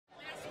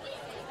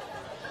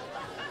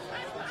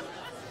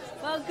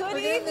Well, good We're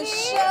evening. doing the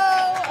show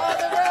on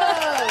the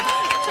road.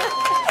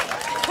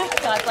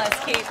 God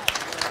bless Keith.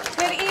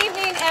 Good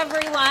evening,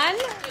 everyone,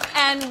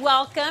 and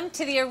welcome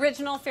to the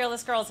original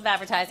Fearless Girls of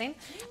Advertising.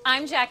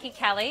 I'm Jackie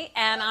Kelly,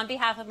 and on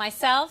behalf of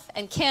myself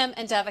and Kim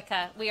and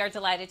Devika, we are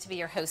delighted to be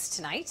your hosts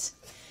tonight.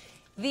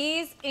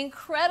 These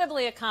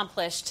incredibly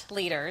accomplished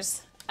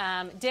leaders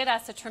did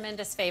us a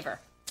tremendous favor.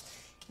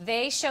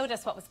 They showed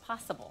us what was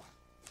possible.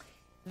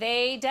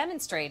 They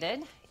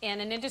demonstrated in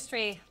an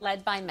industry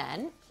led by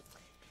men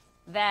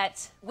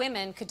that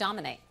women could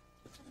dominate,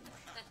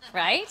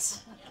 right?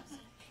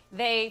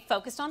 They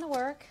focused on the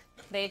work.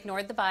 They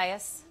ignored the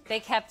bias.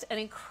 They kept an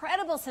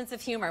incredible sense of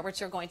humor,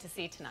 which you're going to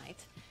see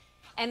tonight.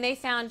 And they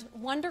found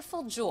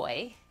wonderful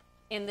joy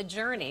in the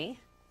journey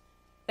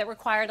that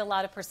required a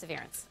lot of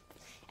perseverance.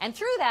 And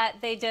through that,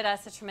 they did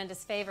us a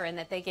tremendous favor in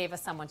that they gave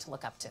us someone to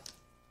look up to,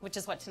 which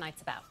is what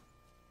tonight's about.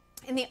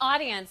 In the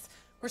audience,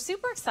 we're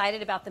super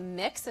excited about the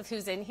mix of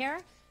who's in here.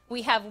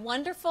 We have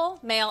wonderful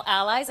male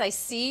allies. I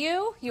see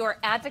you. You're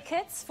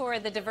advocates for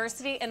the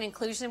diversity and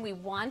inclusion we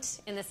want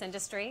in this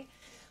industry.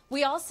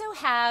 We also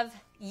have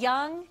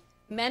young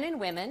men and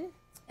women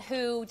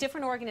who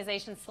different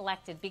organizations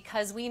selected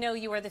because we know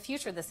you are the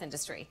future of this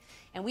industry.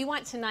 And we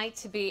want tonight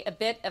to be a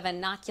bit of an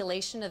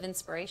inoculation of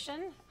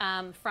inspiration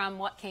from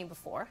what came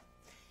before.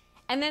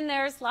 And then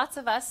there's lots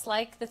of us,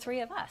 like the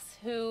three of us,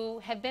 who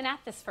have been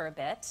at this for a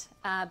bit,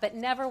 but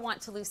never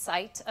want to lose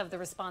sight of the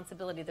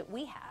responsibility that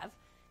we have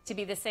to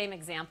be the same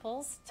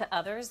examples to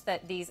others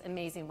that these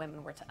amazing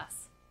women were to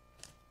us.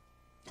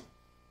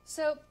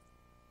 So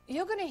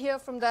you're going to hear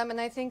from them, and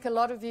I think a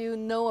lot of you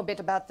know a bit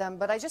about them,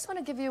 but I just want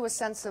to give you a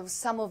sense of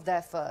some of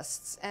their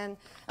firsts. And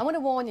I want to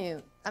warn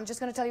you, I'm just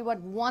going to tell you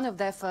about one of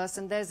their firsts,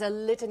 and there's a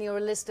litany or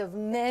a list of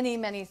many,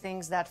 many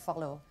things that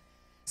follow.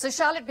 So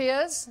Charlotte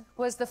Beers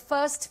was the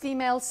first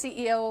female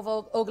CEO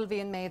of Ogilvy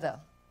and Mather.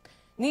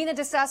 Nina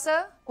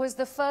DeSassa was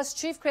the first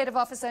chief creative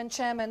officer and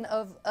chairman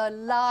of a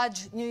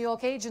large New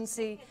York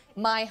agency,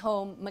 My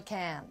Home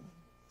McCann.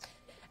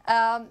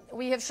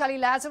 We have Shelley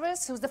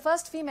Lazarus, who's the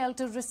first female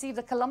to receive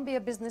the Columbia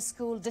Business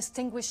School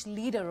Distinguished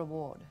Leader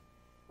Award.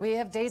 We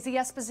have Daisy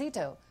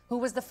Esposito, who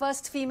was the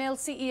first female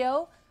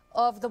CEO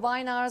of the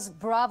Weinars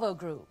Bravo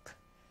Group.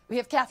 We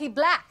have Kathy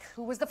Black,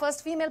 who was the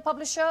first female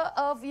publisher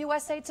of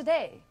USA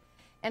Today.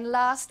 And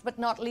last but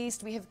not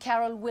least, we have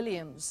Carol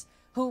Williams,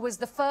 who was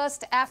the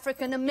first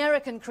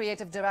African-American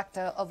creative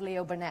director of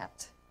Leo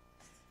Burnett.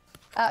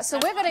 So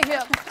we're going to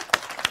hear...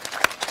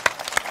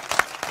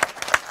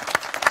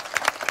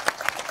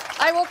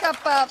 I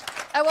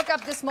woke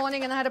up this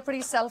morning and I had a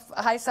pretty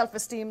high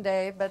self-esteem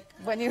day, but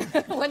when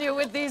you're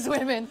with these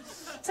women,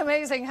 it's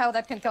amazing how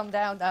that can come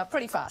down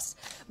pretty fast.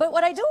 But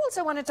what I do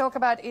also want to talk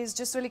about is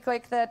just really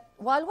quick that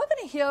while we're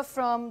going to hear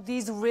from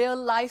these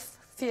real-life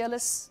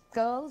fearless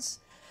girls,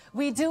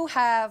 we do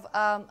have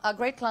a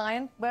great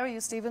client, where are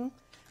you, Stephen,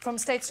 from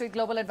State Street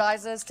Global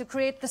Advisors, to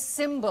create the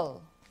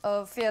symbol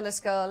of Fearless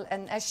Girl,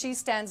 and as she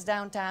stands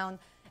downtown,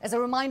 as a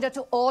reminder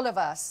to all of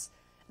us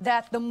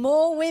that the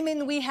more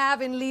women we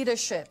have in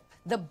leadership,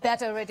 the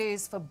better it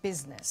is for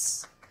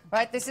business,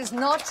 right? This is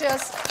not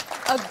just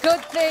a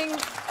good thing,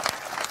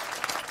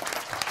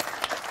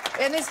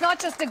 and it's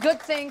not just a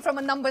good thing from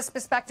a numbers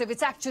perspective,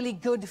 it's actually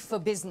good for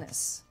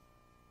business.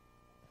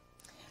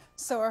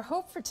 So our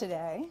hope for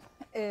today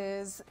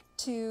is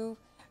to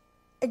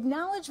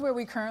acknowledge where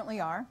we currently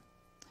are,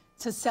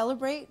 to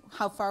celebrate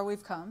how far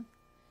we've come,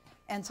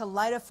 and to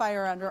light a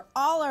fire under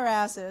all our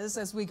asses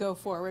as we go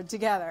forward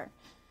together.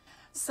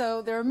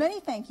 So there are many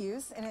thank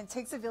yous, and it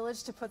takes a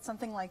village to put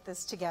something like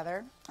this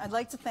together. I'd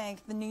like to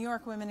thank the New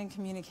York Women in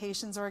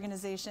Communications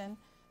Organization,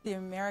 the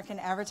American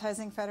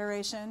Advertising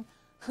Federation,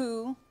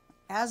 who,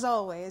 as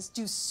always,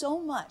 do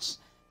so much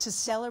to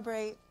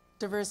celebrate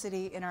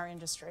diversity in our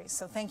industry.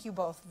 So thank you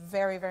both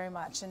very, very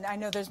much. And I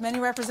know there's many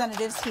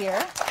representatives here.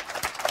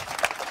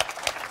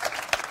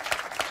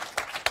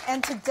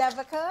 And to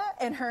Devika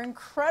and her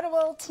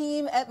incredible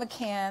team at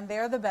McCann,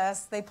 they're the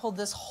best. They pulled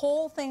this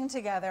whole thing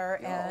together,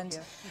 and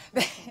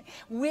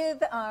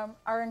with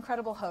our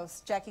incredible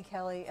hosts, Jackie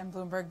Kelly and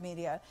Bloomberg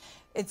Media.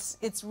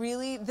 It's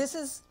really, this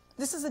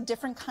is a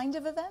different kind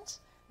of event.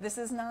 This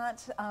is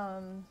not,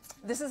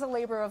 this is a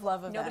labor of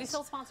love event. Nobody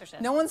sold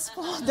sponsorship. No one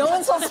sold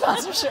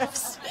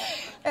sponsorships.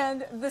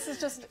 And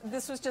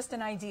this was just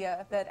an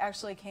idea that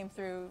actually came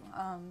through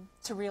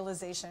to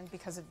realization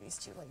because of these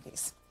two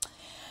ladies.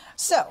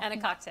 So, And a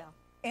cocktail.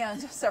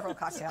 And several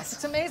cocktails.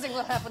 It's amazing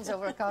what happens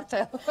over a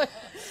cocktail.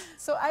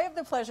 So I have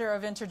the pleasure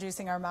of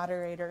introducing our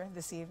moderator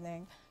this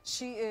evening.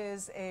 She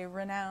is a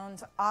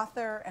renowned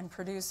author and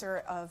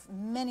producer of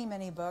many,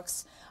 many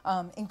books,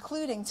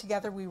 including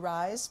Together We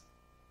Rise,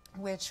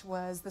 which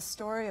was the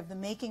story of the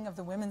making of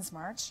the Women's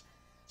March.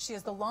 She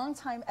is the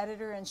longtime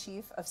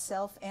editor-in-chief of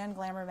Self and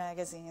Glamour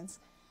magazines.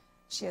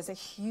 She has a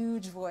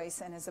huge voice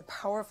and is a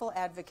powerful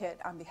advocate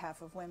on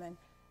behalf of women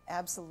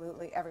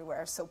absolutely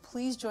everywhere. So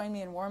please join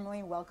me in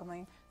warmly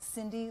welcoming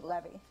Cindy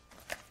Levy.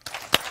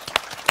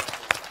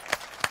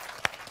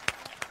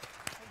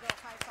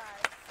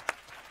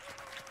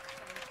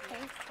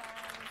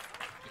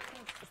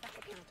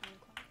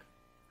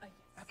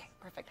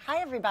 Hi,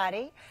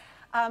 everybody.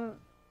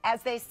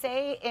 As they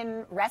say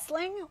in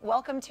wrestling,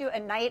 welcome to a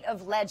night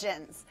of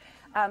legends.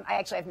 I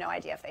actually have no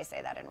idea if they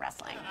say that in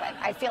wrestling, but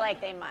I feel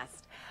like they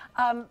must.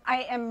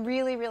 I am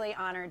really, really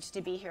honored to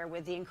be here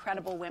with the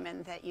incredible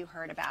women that you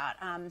heard about.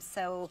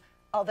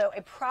 Although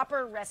a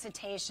proper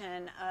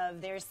recitation of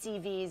their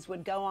CVs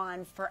would go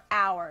on for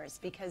hours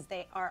because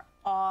they are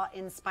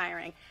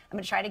awe-inspiring, I'm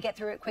going to try to get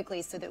through it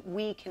quickly so that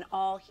we can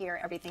all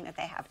hear everything that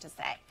they have to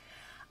say.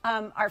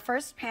 Our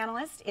first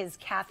panelist is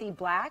Kathy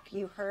Black.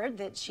 You heard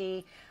that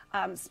she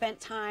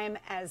spent time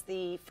as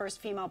the first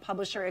female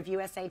publisher of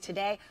USA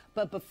Today,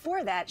 but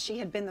before that, she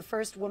had been the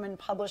first woman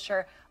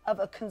publisher of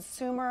a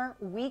consumer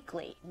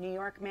weekly, New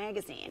York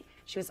Magazine.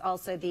 She was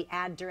also the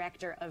ad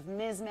director of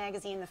Ms.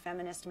 Magazine, the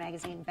feminist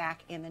magazine,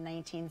 back in the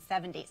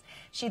 1970s.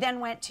 She then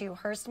went to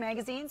Hearst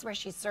Magazines, where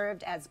she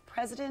served as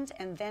president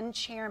and then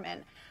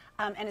chairman.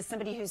 And as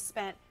somebody who's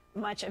spent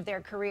much of their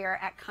career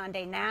at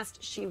Condé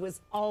Nast, she was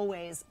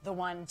always the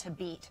one to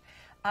beat,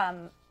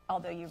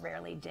 although you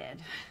rarely did.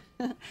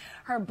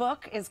 Her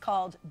book is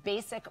called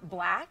Basic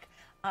Black.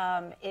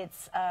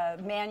 It's a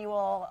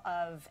manual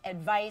of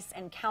advice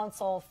and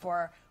counsel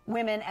for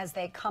women as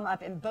they come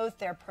up in both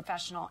their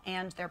professional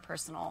and their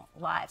personal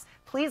lives.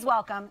 Please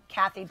welcome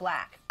Kathy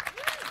Black.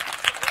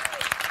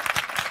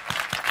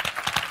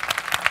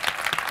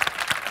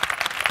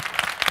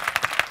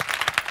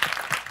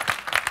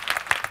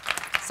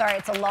 Sorry,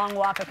 it's a long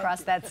walk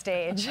across that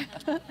stage.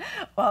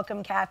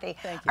 Welcome, Kathy.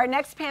 Thank you. Our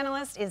next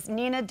panelist is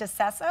Nina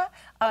DeSessa.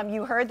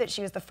 You heard that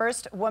she was the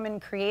first woman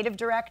creative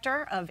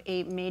director of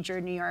a major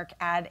New York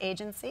ad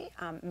agency,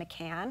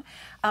 McCann.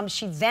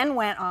 She then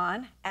went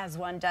on, as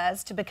one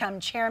does, to become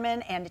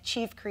chairman and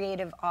chief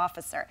creative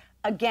officer,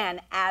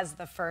 again, as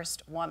the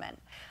first woman.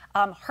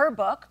 Her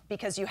book,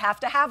 because you have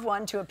to have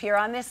one to appear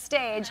on this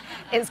stage,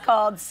 is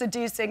called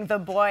Seducing the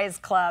Boys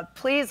Club.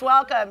 Please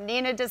welcome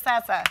Nina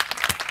DeSessa.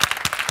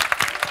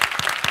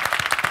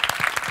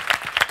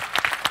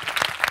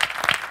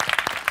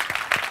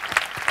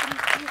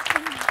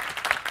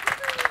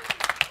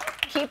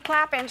 Keep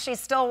clapping, she's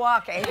still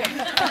walking.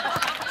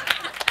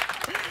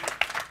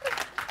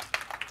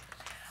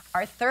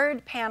 Our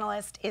third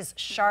panelist is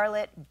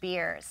Charlotte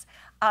Beers.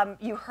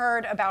 You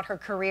heard about her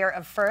career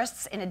of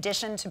firsts. In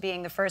addition to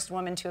being the first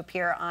woman to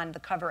appear on the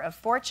cover of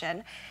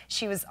Fortune,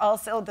 she was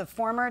also the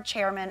former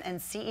chairman and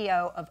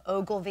CEO of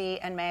Ogilvy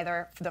and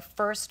Mather, the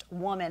first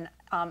woman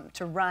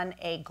to run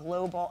a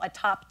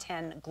top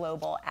 10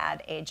 global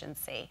ad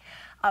agency.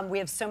 We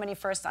have so many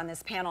firsts on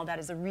this panel. That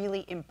is a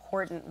really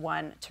important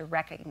one to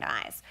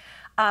recognize.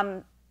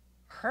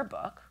 Her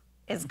book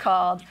is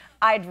called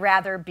I'd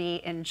Rather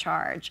Be in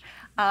Charge.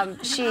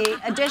 She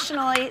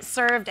additionally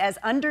served as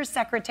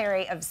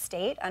Undersecretary of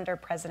State under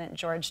President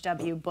George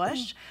W.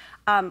 Bush.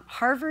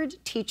 Harvard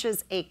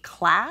teaches a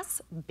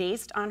class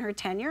based on her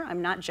tenure.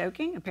 I'm not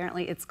joking.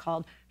 Apparently it's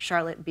called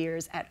Charlotte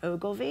Beers at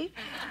Ogilvy.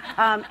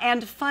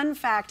 And fun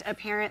fact,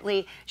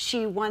 apparently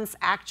she once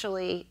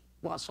actually,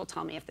 well, she'll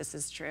tell me if this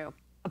is true,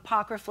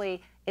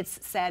 apocryphally, it's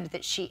said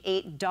that she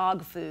ate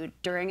dog food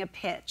during a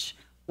pitch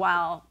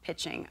while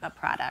pitching a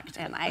product,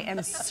 and I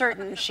am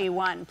certain she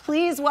won.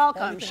 Please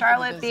welcome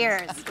Charlotte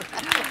Beers.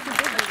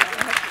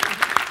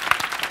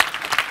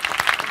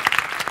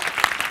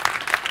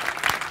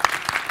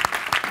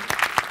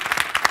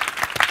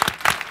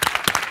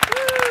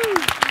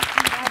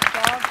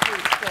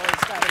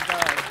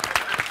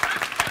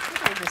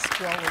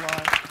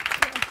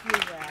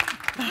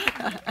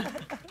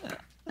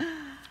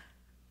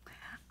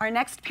 Our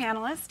next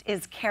panelist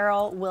is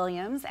Carol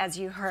Williams. As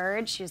you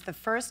heard, she's the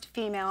first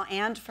female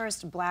and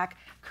first Black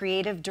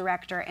creative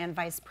director and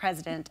vice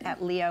president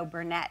at Leo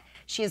Burnett.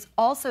 She is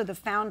also the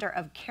founder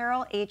of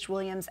Carol H.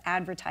 Williams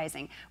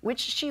Advertising, which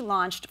she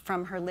launched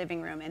from her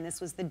living room. And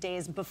this was the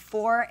days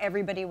before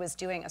everybody was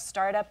doing a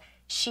startup.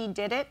 She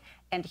did it,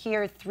 and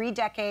here, 3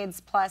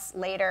 decades plus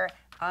later,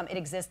 it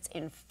exists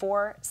in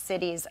 4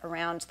 cities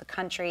around the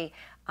country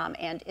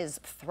and is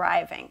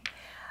thriving.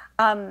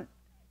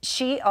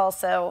 She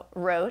also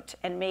wrote,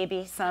 and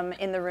maybe some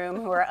in the room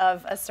who are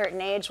of a certain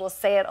age will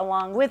say it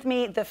along with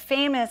me, the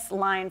famous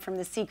line from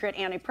the Secret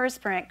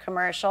antiperspirant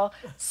commercial,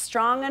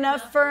 strong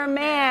enough for a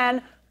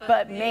man,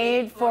 but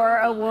made for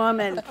a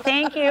woman.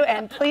 Thank you,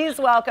 and please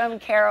welcome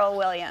Carol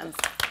Williams.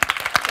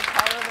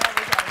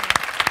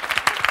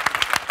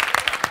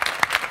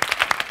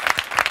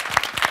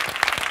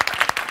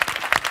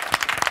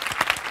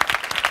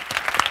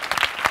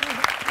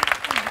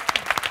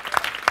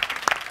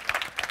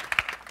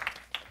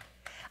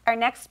 Our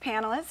next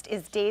panelist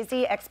is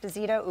Daisy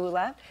Exposito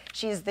Ula.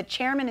 She's the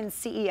chairman and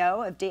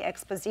CEO of De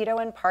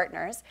Exposito and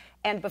Partners.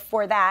 And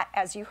before that,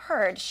 as you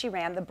heard, she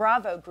ran the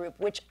Bravo Group,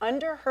 which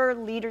under her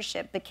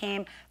leadership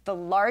became the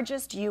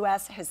largest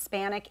U.S.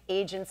 Hispanic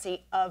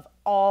agency of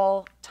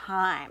all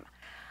time.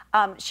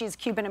 She's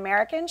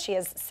Cuban-American. She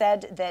has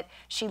said that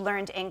she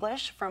learned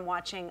English from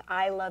watching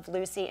I Love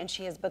Lucy, and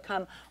she has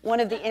become one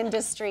of the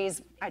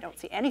industry's, I don't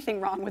see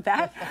anything wrong with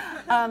that,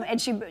 and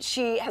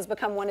she has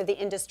become one of the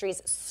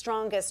industry's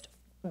strongest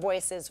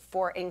Voices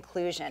for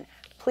Inclusion.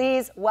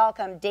 Please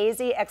welcome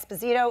Daisy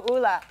Exposito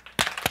Ula.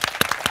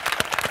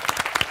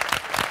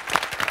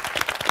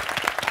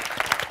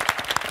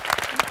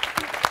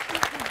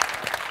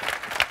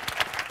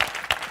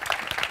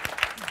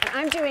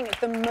 I'm doing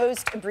the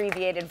most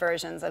abbreviated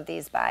versions of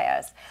these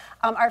bios.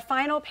 Our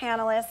final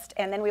panelist,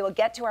 and then we will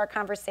get to our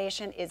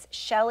conversation, is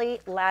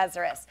Shelley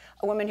Lazarus,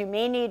 a woman who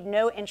may need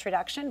no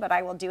introduction, but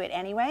I will do it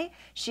anyway.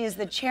 She is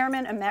the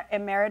chairman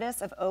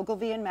emeritus of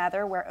Ogilvy and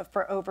Mather, where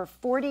for over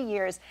 40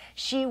 years,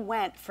 she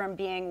went from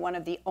being one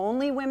of the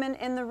only women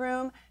in the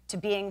room to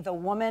being the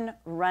woman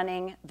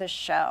running the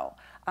show.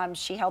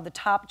 She held the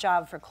top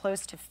job for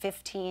close to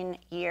 15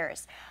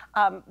 years.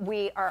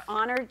 We are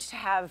honored to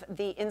have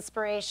the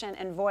inspiration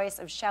and voice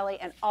of Shelley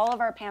and all of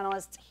our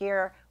panelists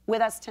here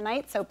with us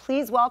tonight. So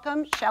please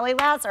welcome Shelley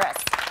Lazarus.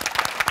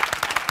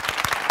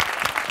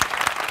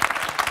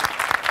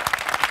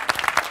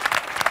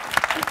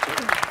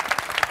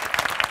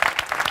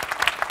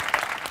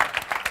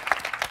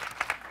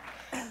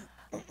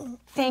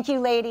 Thank you,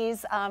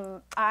 ladies.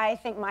 I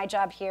think my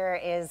job here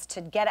is to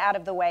get out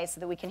of the way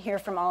so that we can hear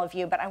from all of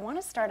you. But I want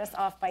to start us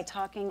off by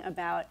talking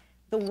about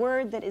the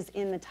word that is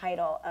in the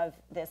title of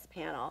this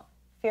panel,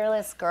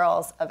 Fearless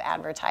Girls of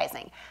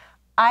Advertising.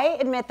 I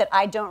admit that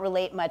I don't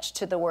relate much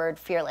to the word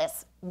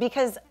fearless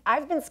because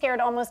I've been scared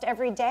almost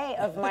every day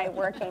of my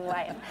working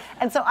life.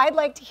 And so I'd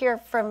like to hear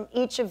from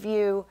each of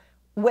you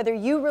whether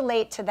you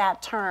relate to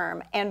that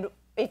term and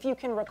if you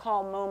can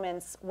recall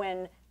moments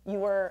when you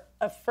were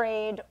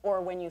afraid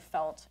or when you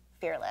felt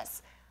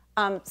fearless.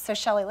 So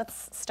Shelley,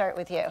 let's start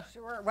with you.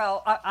 Sure.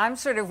 Well, I'm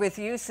sort of with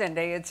you,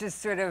 Cindy. It's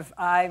just sort of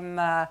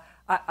I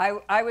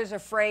was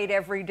afraid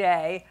every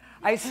day.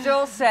 I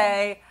still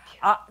say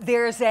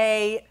there's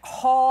a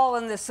hall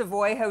in the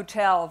Savoy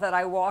Hotel that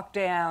I walked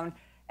down,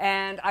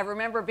 and I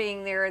remember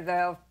being there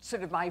the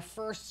sort of my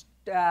first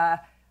set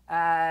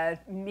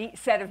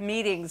of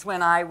meetings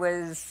when I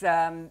was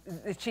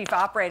the chief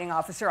operating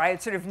officer. I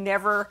had sort of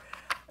never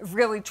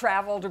really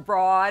traveled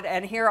abroad,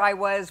 and here I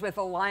was with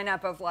a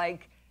lineup of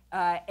like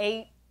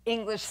 8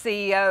 English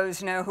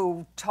CEOs,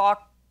 who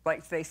talked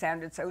like they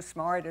sounded so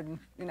smart and,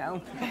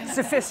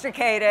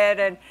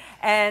 sophisticated.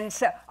 And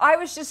so I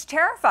was just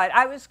terrified.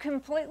 I was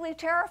completely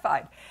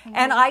terrified. Mm-hmm.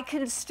 And I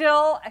can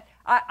still,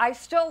 I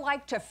still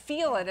like to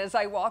feel it as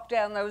I walk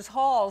down those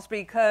halls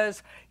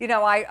because,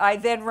 I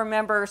then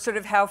remember sort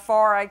of how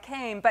far I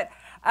came, but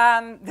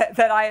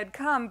that I had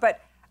come.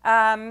 But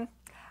I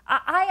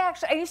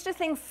used to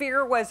think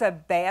fear was a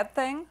bad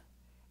thing.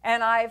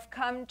 And I've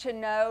come to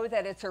know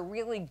that it's a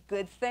really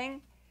good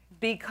thing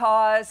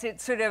because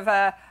it's sort of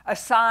a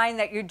sign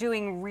that you're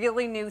doing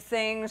really new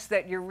things,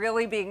 that you're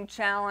really being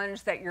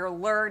challenged, that you're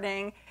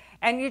learning,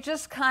 and you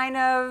just kind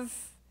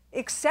of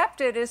accept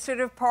it as sort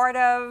of part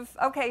of,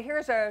 okay,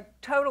 here's a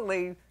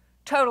totally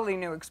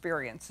new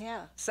experience.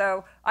 Yeah.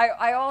 So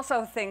I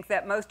also think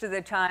that most of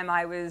the time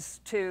I was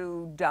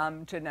too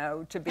dumb to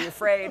know to be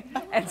afraid,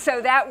 and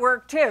so that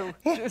worked too.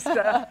 Just,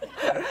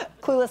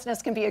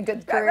 cluelessness can be a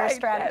good career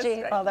strategy,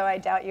 yes, right. Although I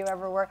doubt you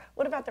ever were.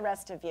 What about the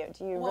rest of you?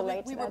 Do you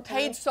relate to that? We were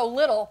paid so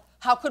little,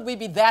 how could we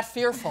be that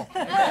fearful?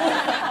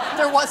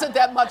 There wasn't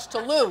that much to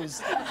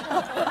lose.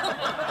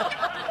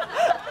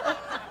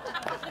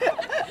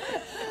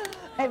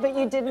 But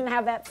you didn't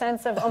have that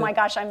sense of, oh my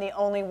gosh, I'm the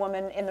only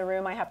woman in the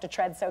room, I have to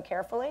tread so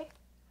carefully?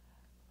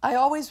 I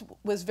always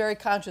was very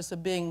conscious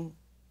of being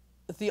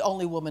the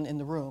only woman in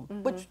the room,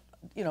 mm-hmm. which,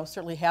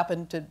 certainly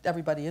happened to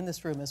everybody in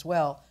this room as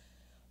well.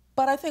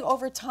 But I think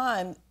over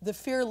time, the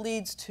fear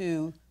leads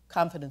to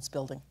confidence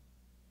building.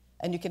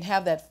 And you can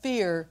have that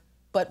fear,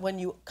 but when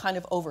you kind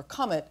of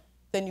overcome it,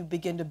 then you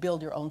begin to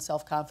build your own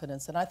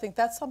self-confidence. And I think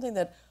that's something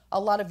that a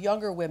lot of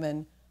younger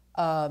women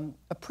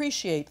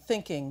appreciate,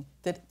 thinking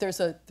that there's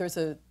a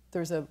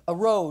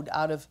road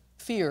out of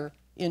fear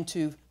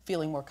into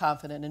feeling more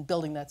confident and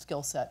building that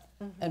skill set,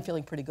 mm-hmm. and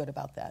feeling pretty good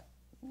about that.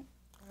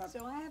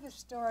 So I have a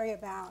story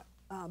about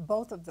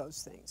both of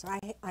those things.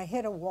 I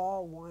hit a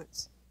wall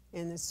once,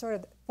 and it's sort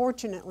of,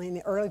 fortunately, in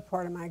the early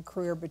part of my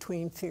career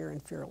between fear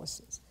and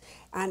fearlessness.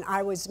 And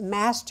I was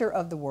master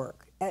of the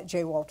work at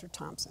J. Walter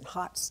Thompson,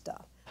 hot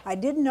stuff. I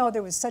didn't know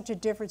there was such a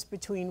difference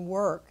between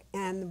work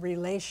and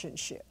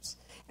relationships.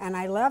 And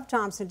I left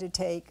Thompson to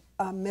take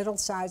a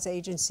middle-sized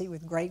agency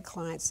with great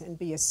clients and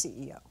be a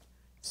CEO.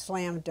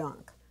 Slam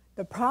dunk.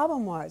 The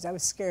problem was I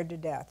was scared to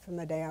death from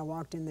the day I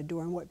walked in the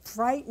door. And what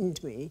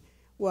frightened me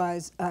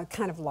was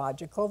kind of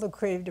logical. The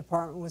creative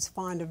department was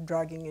fond of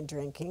drugging and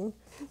drinking.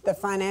 The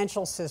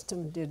financial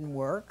system didn't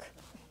work.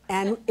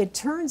 And it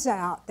turns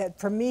out that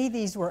for me,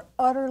 these were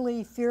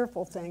utterly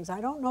fearful things.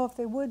 I don't know if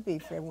they would be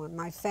for everyone.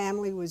 My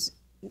family was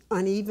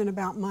uneven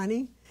about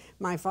money.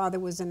 My father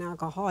was an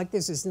alcoholic.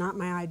 This is not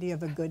my idea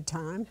of a good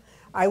time.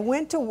 I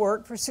went to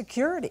work for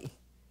security,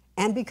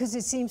 and because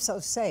it seemed so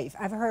safe.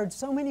 I've heard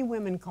so many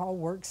women call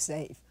work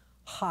safe.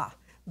 Ha.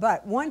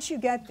 But once you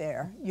get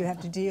there, you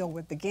have to deal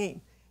with the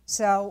game.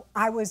 So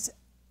I was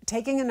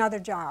taking another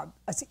job,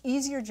 an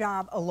easier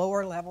job, a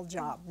lower level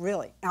job,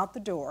 really, out the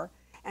door.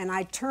 And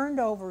I turned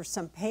over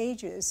some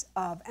pages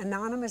of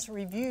anonymous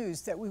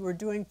reviews that we were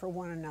doing for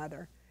one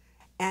another.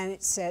 And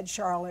it said,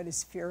 Charlotte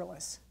is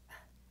fearless.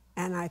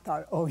 And I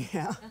thought, oh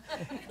yeah.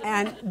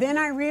 And then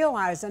I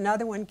realized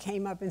another one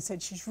came up and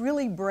said, she's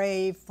really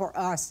brave for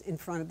us in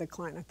front of the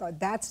client. I thought,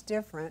 that's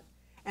different.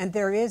 And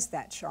there is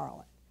that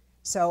Charlotte.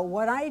 So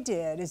what I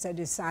did is I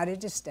decided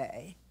to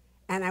stay.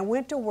 And I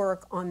went to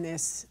work on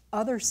this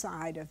other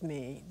side of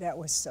me that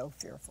was so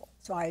fearful.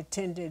 So I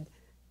attended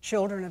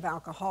Children of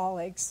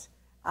Alcoholics.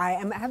 I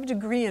have a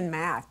degree in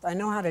math. I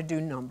know how to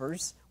do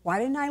numbers. Why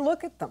didn't I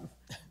look at them?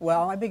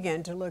 Well, I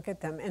began to look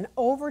at them. And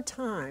over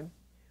time,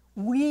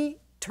 we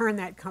turned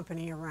that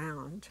company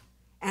around.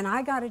 And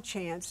I got a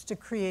chance to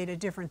create a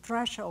different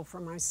threshold for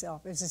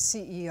myself as a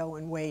CEO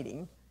in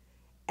waiting.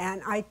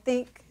 And I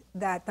think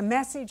that the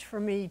message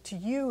for me to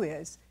you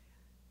is,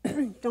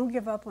 don't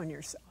give up on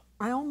yourself.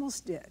 I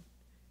almost did.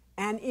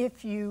 And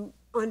if you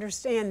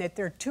understand that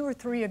there are 2 or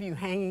 3 of you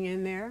hanging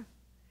in there,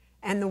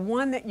 and the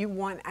one that you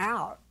want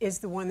out is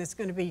the one that's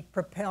going to be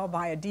propelled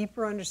by a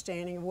deeper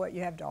understanding of what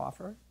you have to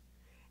offer,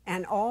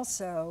 and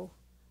also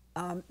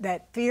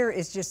that fear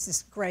is just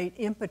this great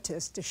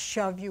impetus to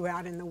shove you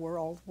out in the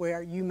world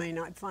where you may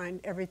not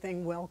find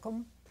everything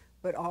welcome,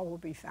 but all will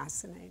be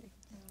fascinating.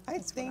 I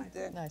think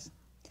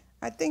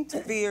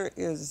that fear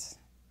is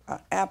an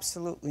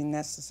absolutely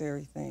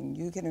necessary thing.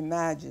 You can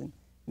imagine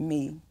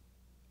me,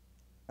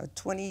 a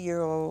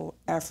 20-year-old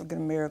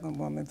African-American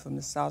woman from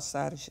the south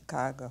side of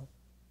Chicago.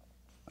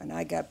 When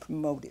I got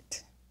promoted,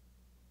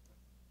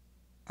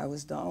 I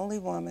was the only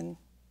woman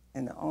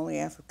and the only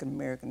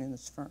African-American in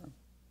this firm.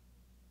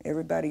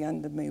 Everybody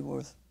under me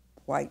was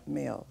white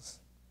males.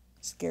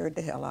 Scared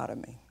the hell out of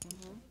me.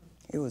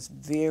 It was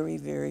very,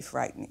 very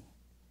frightening.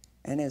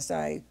 And as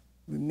I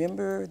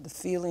remember the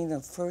feeling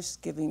of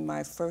first giving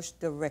my first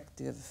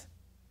directive,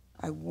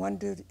 I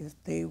wondered if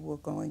they were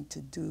going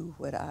to do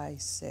what I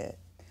said.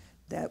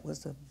 That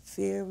was a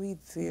very,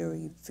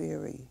 very,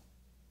 very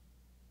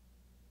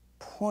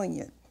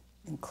poignant,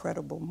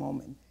 incredible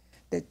moment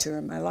that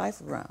turned my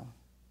life around.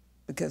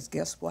 Because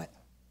guess what?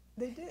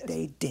 They did.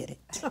 They did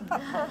it.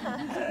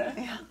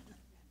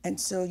 And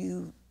so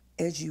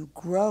as you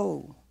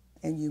grow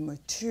and you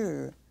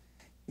mature,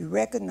 you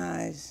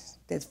recognize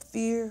that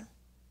fear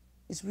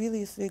is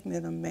really a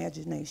figment of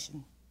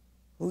imagination.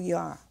 Who you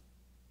are,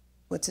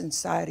 what's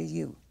inside of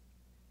you. You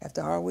have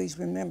to always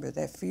remember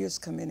that fear is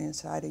coming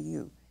inside of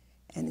you.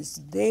 And it's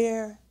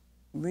there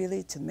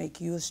really to make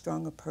you a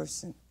stronger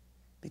person.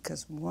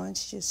 Because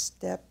once you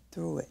step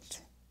through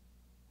it,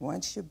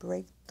 once you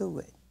break through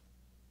it,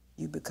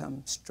 you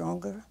become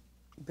stronger,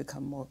 you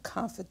become more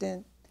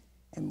confident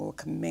and more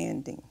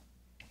commanding,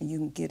 and you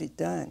can get it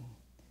done.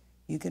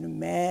 You can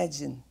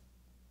imagine,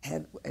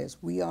 as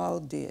we all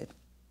did,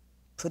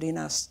 putting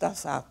our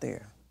stuff out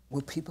there.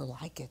 Will people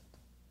like it?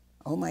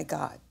 Oh my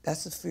God,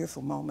 that's a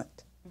fearful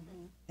moment.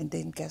 And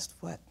then guess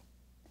what?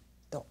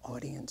 The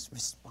audience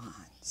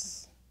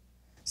responds.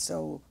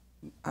 So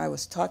I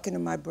was talking to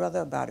my brother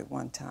about it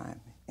one time,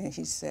 and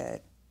he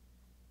said,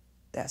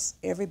 that's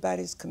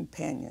everybody's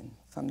companion,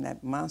 from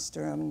that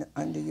monster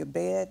under your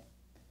bed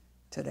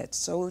to that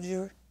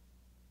soldier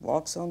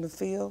walks on the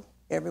field,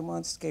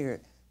 everyone's scared,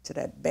 to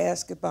that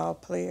basketball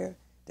player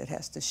that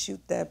has to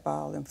shoot that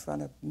ball in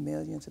front of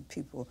millions of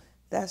people.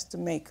 That's the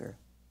maker.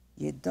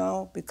 You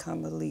don't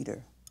become a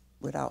leader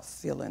without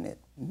feeling it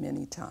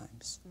many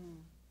times.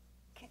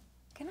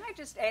 Can I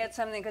just add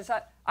something? Because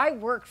I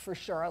worked for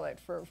Charlotte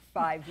for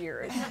 5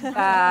 years.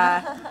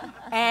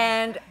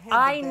 And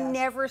I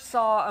never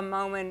saw a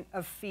moment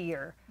of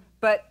fear.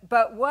 But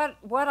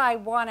what I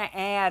want to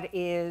add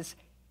is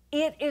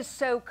it is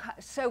so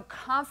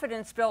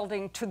confidence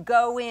building to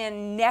go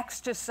in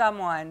next to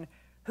someone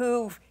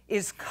who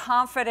is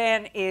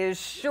confident, is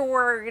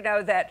sure,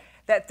 that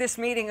this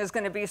meeting is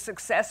going to be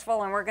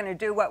successful and we're going to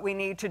do what we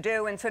need to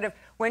do. And sort of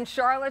when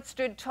Charlotte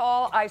stood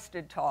tall, I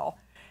stood tall.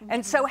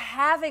 And so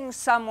having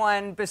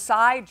someone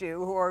beside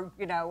you or,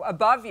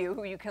 above you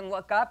who you can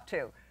look up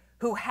to,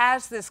 who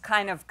has this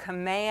kind of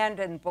command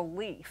and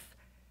belief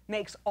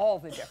makes all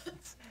the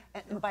difference.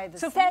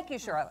 So thank you,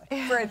 Charlotte,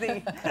 for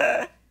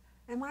the...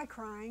 Am I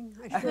crying?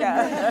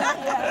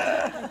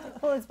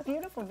 Well, it's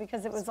beautiful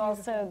because it was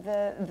also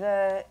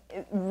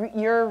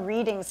you're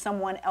reading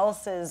someone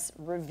else's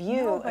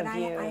review but of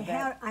you.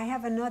 I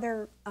have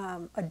another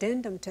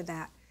addendum to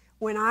that.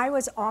 When I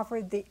was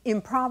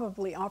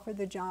improbably offered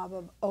the job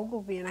of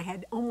Ogilvy, and I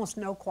had almost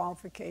no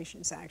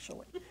qualifications,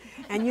 actually.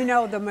 And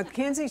the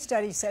McKinsey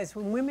study says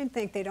when women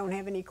think they don't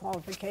have any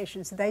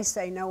qualifications, they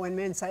say no, and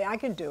men say, I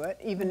can do it,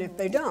 even if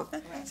they don't.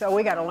 So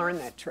we got to learn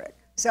that trick.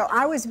 So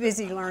I was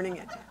busy learning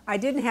it. I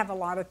didn't have a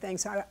lot of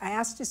things. I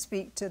asked to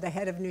speak to the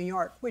head of New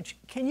York, which,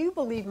 can you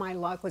believe my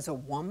luck, was a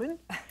woman?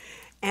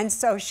 And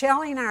so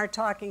Shelley and I are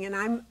talking,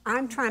 and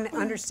I'm trying to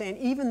understand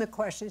even the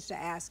questions to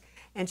ask.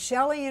 And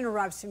Shelley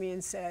interrupts me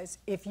and says,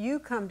 if you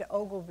come to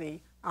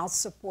Ogilvy, I'll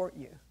support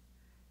you.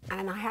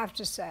 And I have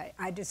to say,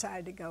 I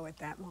decided to go at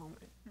that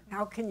moment.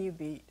 How can you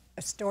beat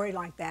a story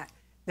like that?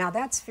 Now,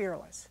 that's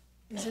fearless,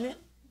 isn't it?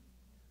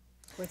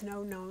 with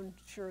no known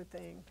sure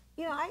thing.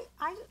 You know,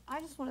 I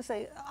just want to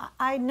say,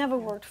 I never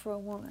worked for a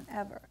woman,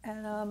 ever.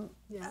 And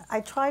I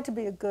tried to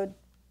be a good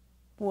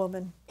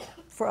woman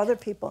for other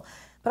people.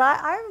 But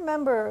I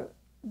remember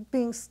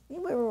we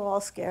were all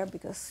scared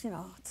because, you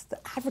know, it's the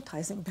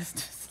advertising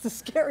business, the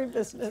scary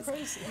business.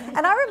 Crazy.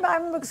 And I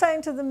remember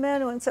saying to the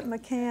men once at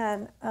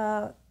McCann,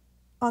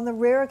 on the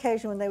rare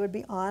occasion when they would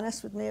be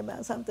honest with me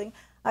about something,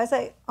 I'd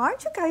say,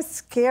 aren't you guys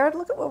scared?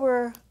 Look at what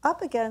we're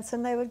up against.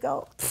 And they would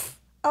go,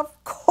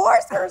 of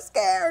course we're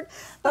scared,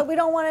 but we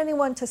don't want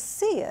anyone to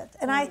see it.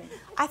 And I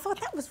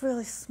thought that was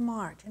really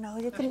smart. You know,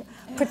 you can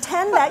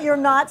pretend that you're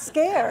not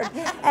scared.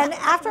 And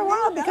after a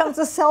while, it becomes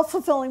a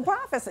self-fulfilling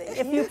prophecy.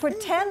 If you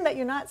pretend that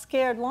you're not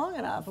scared long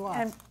enough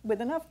and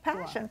with enough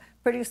passion,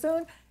 pretty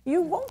soon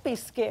you won't be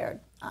scared.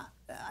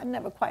 It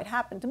never quite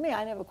happened to me.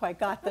 I never quite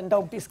got the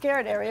don't be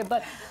scared area,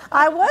 but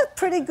I was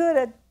pretty good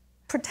at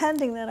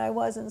pretending that I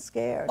wasn't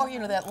scared. Or, you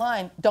know, that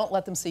line, don't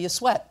let them see you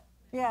sweat.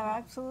 Yeah,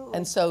 absolutely.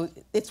 And so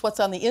it's what's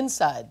on the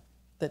inside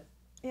that...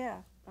 Yeah.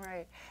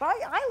 Right. But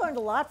I learned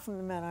a lot from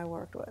the men I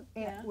worked with.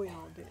 Yeah. We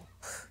all did.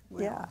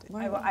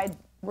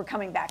 We're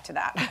coming back to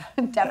that,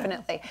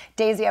 definitely.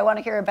 Daisy, I want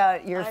to hear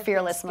about your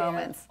fearless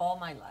moments. All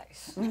my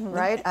life,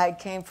 right? I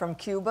came from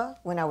Cuba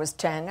when I was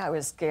 10. I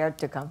was scared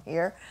to come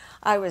here.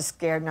 I was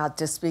scared not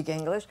to speak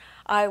English.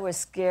 I was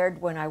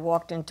scared when I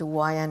walked into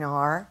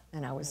YNR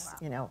and I was,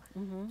 you know,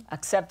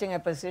 accepting a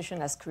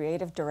position as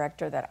creative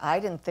director that I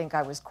didn't think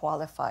I was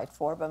qualified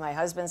for, but my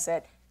husband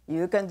said,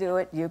 you can do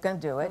it, you can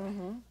do it.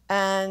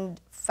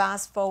 And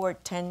fast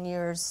forward 10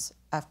 years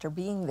after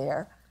being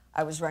there,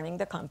 I was running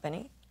the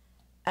company.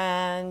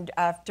 And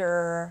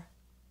after,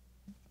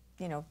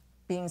 you know,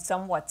 being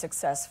somewhat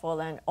successful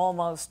and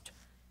almost,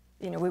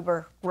 you know, we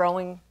were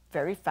growing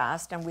very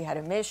fast and we had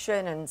a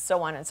mission and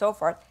so on and so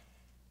forth.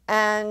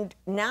 And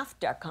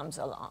NAFTA comes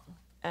along.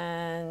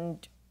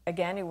 And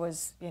again, it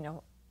was, you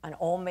know, an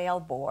all-male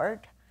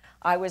board.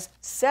 I was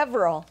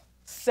several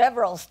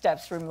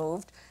steps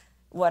removed.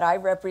 What I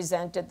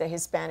represented, the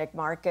Hispanic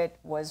market,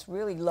 was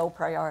really low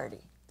priority.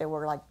 There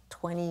were like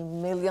 20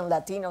 million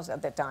Latinos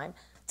at the time.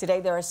 Today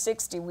there are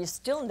 60. We're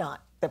still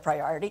not the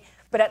priority,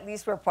 but at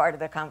least we're part of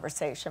the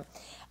conversation.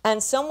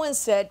 And someone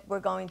said, we're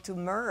going to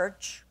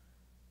merge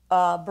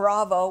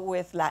Bravo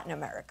with Latin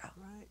America.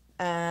 Right.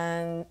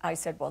 And I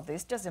said, well,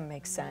 this doesn't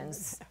make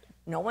sense.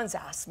 No one's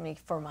asked me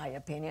for my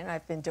opinion.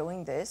 I've been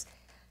doing this.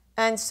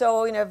 And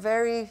so in a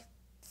very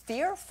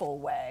fearful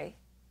way,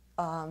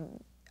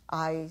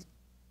 I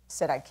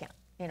said, I can't.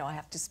 You know, I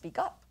have to speak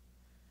up.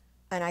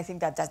 And I think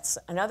that that's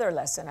another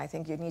lesson. I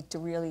think you need to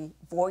really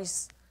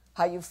voice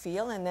how you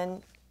feel, and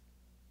then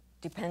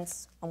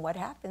depends on what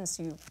happens,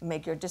 you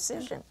make your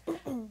decision.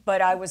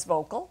 But I was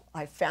vocal.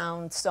 I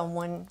found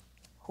someone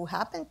who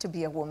happened to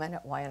be a woman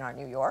at YNR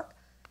New York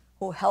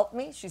who helped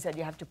me. She said,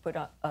 you have to put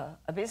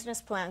a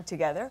business plan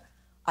together.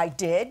 I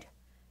did.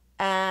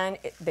 And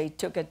they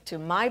took it to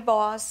my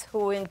boss,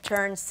 who in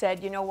turn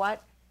said, you know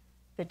what?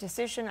 The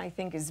decision, I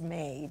think, is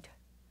made,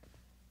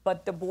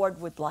 but the board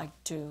would like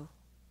to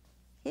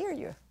hear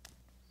you.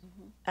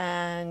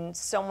 And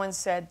someone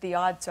said, the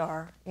odds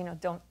are, you know,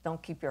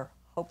 don't keep your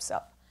hopes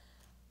up.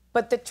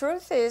 But the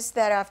truth is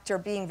that after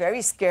being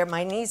very scared,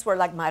 my knees were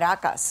like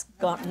maracas,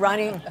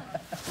 running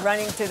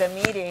to the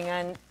meeting,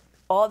 and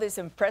all this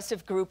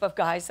impressive group of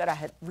guys that I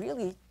had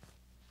really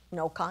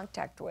no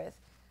contact with.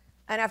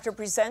 And after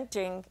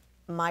presenting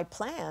my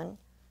plan,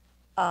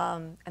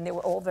 and they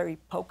were all very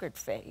poker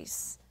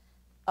face,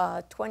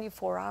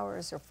 24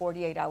 hours or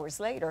 48 hours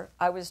later,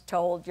 I was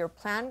told, your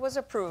plan was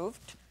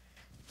approved.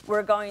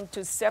 We're going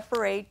to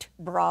separate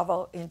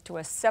Bravo into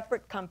a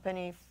separate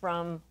company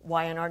from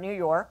YNR New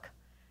York.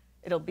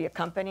 It'll be a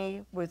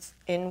company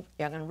within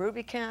Young and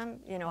Rubicam.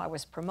 You know, I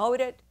was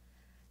promoted.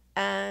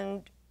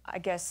 And I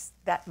guess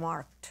that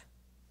marked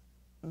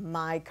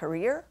my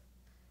career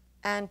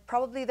and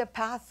probably the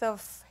path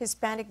of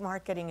Hispanic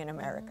marketing in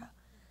America.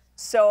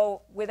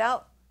 So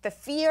without the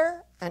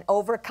fear and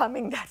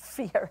overcoming that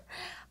fear,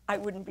 I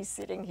wouldn't be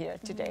sitting here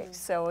today.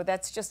 So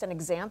that's just an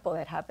example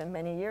that happened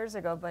many years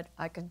ago, but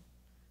I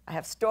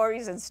have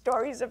stories and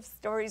stories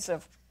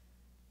of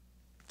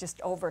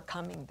just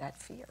overcoming that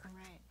fear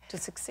to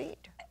succeed.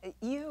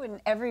 You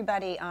and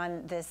everybody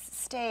on this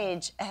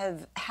stage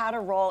have had a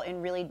role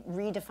in really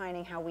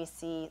redefining how we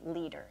see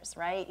leaders,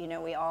 right? You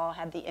know, we all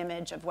had the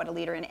image of what a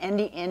leader in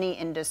any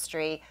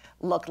industry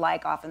looked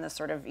like, often the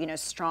sort of, you know,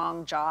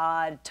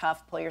 strong-jawed,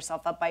 tough, pull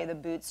yourself up by the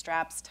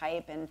bootstraps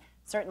type, and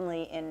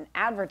certainly in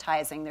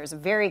advertising, there's a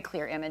very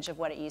clear image of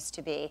what it used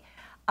to be.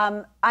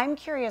 I'm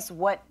curious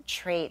what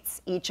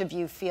traits each of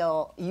you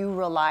feel you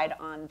relied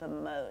on the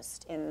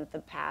most in the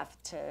path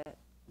to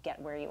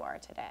get where you are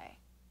today.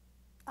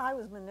 I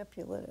was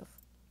manipulative.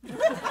 This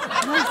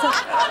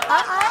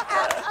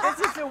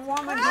is a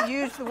woman who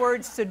used the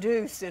word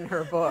seduce in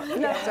her book,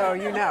 so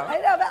you know. I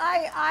know, but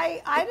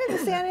I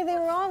didn't see anything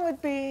wrong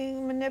with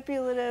being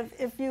manipulative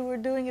if you were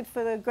doing it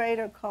for the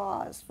greater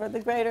cause, for the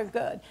greater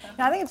good.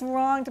 Now, I think it's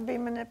wrong to be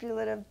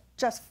manipulative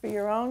just for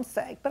your own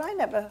sake, but I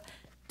never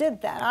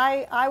did that.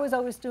 I was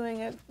always doing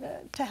it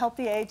to help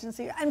the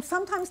agency and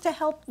sometimes to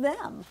help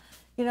them.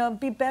 You know,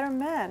 be better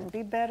men,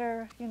 be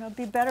better, you know,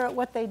 be better at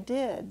what they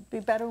did,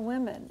 be better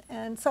women.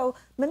 And so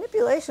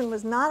manipulation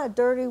was not a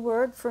dirty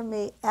word for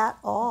me at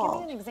all.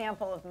 Give me an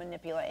example of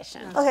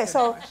manipulation. Okay,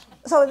 so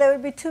there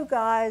would be two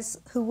guys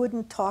who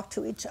wouldn't talk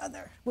to each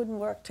other, wouldn't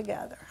work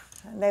together.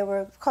 And they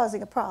were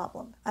causing a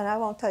problem. And I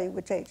won't tell you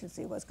which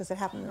agency it was because it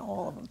happened in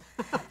all of them.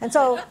 And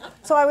so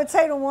I would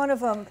say to one of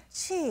them,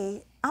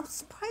 gee, I'm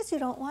surprised you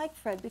don't like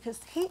Fred because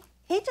he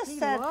just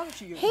said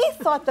he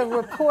thought the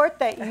report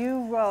that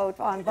you wrote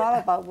on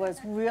blah, blah, blah was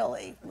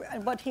really,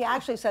 what he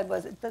actually said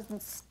was it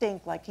doesn't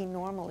stink like he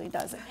normally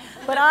does it.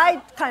 But I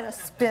kind of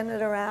spin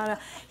it around.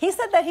 He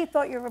said that he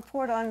thought your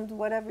report on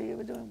whatever you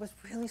were doing was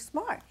really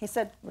smart. He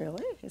said,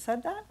 really? He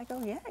said that? I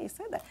go, yeah, he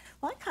said that.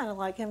 Well, I kind of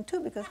like him too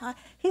because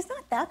he's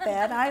not that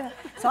bad.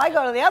 So I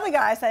go to the other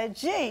guy, I say,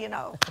 gee, you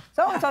know,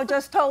 so-and-so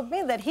just told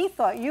me that he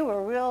thought you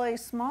were really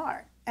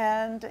smart.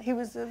 And he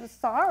was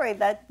sorry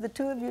that the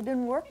two of you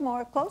didn't work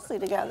more closely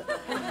together.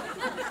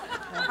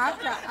 I've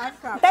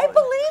got They one.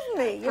 believe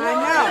me. You know? I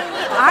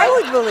know.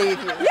 I would believe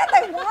you. Yeah,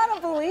 they want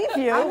to believe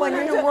you. I want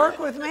you to work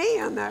with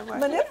me on that one.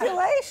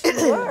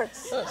 Manipulation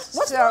works.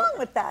 What's wrong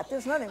with that?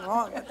 There's nothing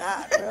wrong with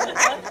that, really.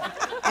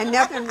 And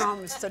nothing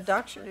wrong with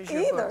seduction, as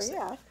your Either, book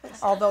said. yeah.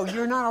 Although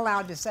you're not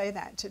allowed to say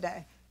that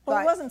today. Well,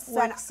 it But wasn't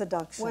when- sex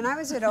seduction. When I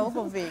was at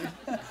Ogilvy,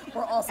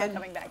 We're also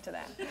coming back to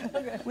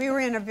that. we were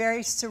in a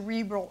very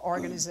cerebral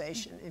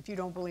organization. If you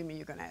don't believe me,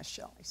 you can ask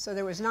Shelley. So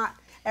there was not,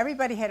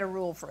 everybody had a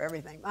rule for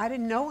everything. I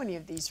didn't know any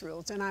of these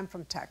rules, and I'm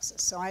from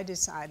Texas. So I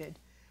decided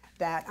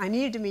that I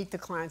needed to meet the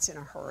clients in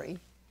a hurry.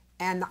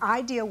 And the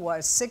idea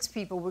was 6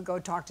 people would go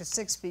talk to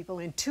 6 people,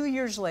 and 2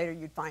 years later,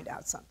 you'd find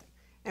out something.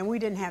 And we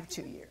didn't have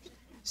 2 years.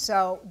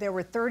 So there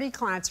were 30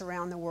 clients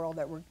around the world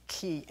that were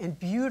key and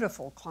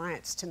beautiful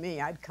clients to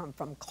me. I'd come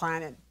from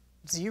Planet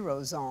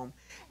Zero Zone.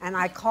 And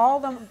I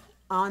called them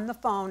on the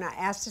phone. I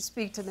asked to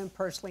speak to them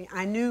personally.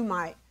 I knew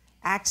my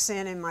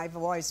accent and my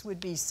voice would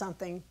be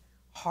something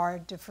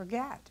hard to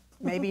forget.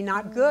 Maybe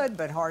not good,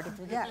 but hard to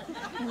forget.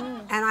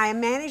 And I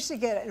managed to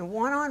get a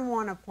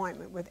one-on-one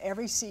appointment with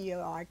every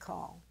CEO I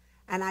called.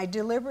 And I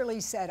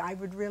deliberately said, I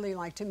would really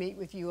like to meet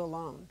with you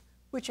alone,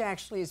 which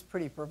actually is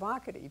pretty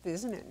provocative,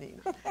 isn't it,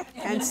 Nina?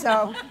 And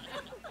so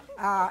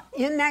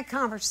in that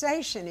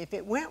conversation, if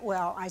it went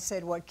well, I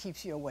said, what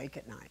keeps you awake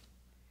at night?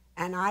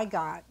 And I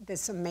got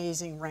this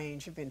amazing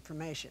range of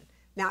information.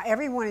 Now,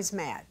 everyone is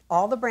mad.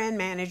 All the brand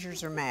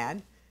managers are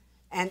mad,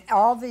 and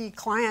all the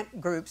client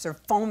groups are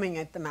foaming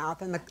at the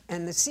mouth,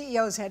 and the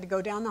CEOs had to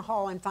go down the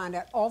hall and find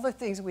out all the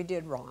things we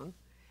did wrong.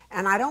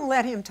 And I don't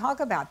let him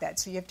talk about that,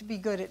 so you have to be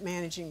good at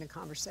managing the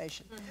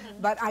conversation.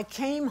 But I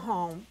came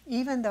home,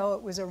 even though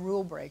it was a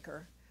rule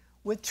breaker,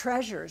 with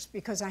treasures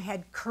because I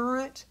had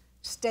current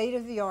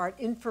state-of-the-art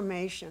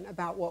information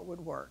about what would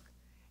work.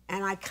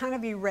 And I kind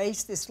of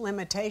erased this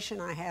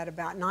limitation I had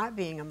about not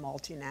being a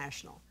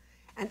multinational.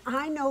 And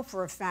I know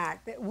for a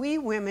fact that we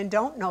women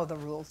don't know the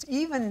rules.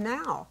 Even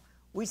now,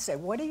 we say,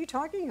 what are you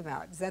talking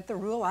about? Is that the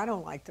rule? I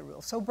don't like the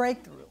rule. So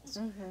break the rules.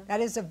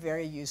 That is a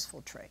very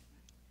useful trait.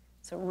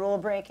 So rule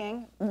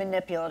breaking,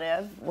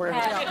 manipulative.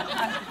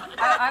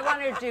 I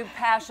want to do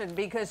passion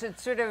because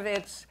it's sort of,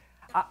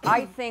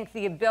 I think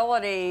the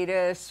ability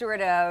to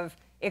sort of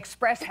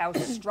express how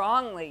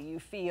strongly you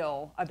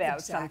feel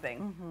about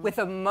something with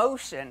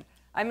emotion.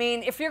 I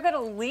mean, if you're going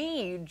to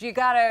lead, you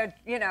got to,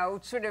 you know,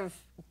 sort of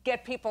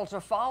get people to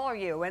follow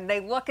you. And they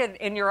look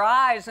in your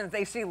eyes, and if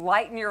they see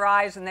light in your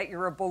eyes and that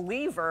you're a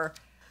believer,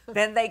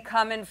 then they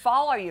come and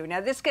follow you.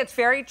 Now, this gets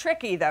very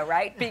tricky, though,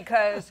 right?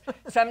 Because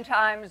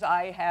sometimes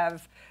I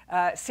have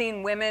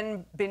seen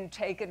women been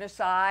taken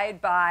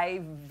aside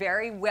by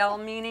very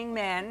well-meaning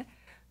men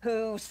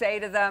who say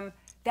to them,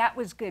 that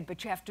was good,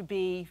 but you have to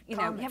be, you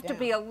know, you have to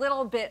be a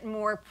little bit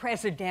more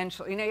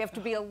presidential. You know, you have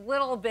to be a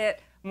little bit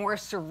more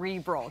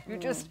cerebral. You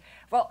just,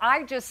 well,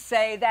 I just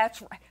say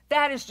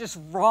that is just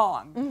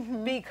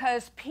wrong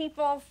because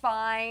people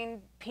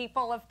find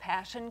people of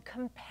passion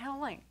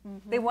compelling.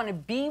 They want to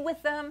be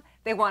with them,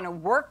 they want to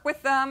work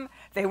with them,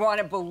 they want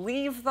to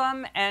believe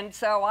them, and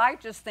so I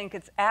just think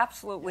it's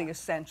absolutely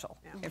essential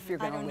if you're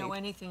going to I don't know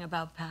anything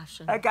about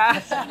passion.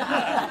 Okay.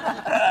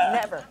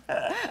 Never.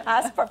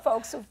 Ask for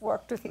folks who've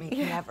worked with me.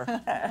 Never.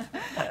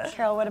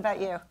 Carol, what about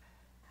you?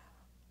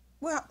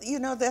 Well, you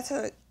know,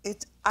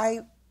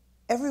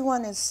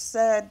 everyone has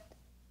said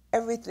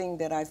everything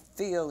that I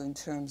feel in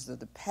terms of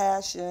the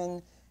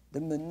passion, the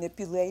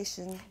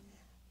manipulation,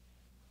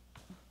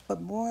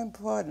 but more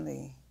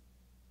importantly,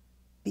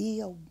 be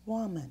a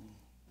woman.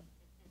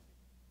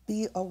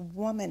 Be a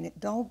woman.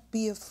 Don't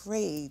be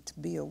afraid to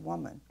be a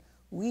woman.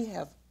 We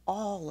have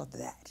all of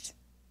that,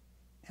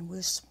 and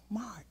we're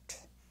smart.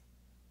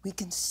 We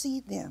can see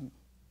them.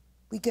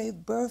 We gave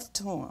birth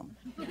to them.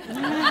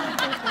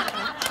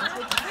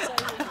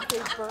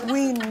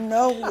 We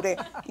know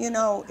that, you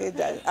know,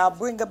 I'll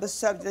bring up a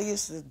subject. They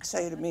used to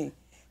say to me,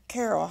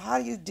 Carol,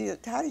 how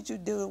did you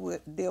deal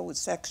with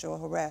sexual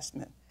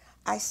harassment?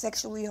 I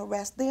sexually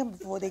harassed them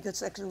before they could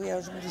sexually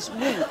harass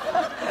me.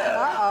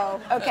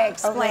 Uh-oh. Okay,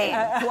 explain.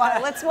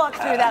 Well, let's walk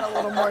through that a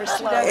little more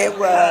slowly. It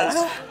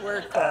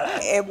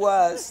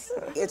was.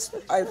 It's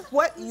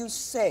what you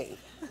say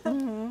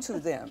to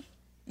them.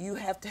 You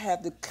have to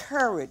have the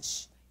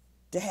courage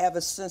to have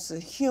a sense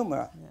of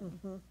humor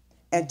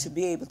and to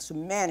be able to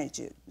manage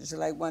it. Just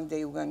like one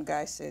day one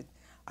guy said,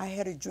 I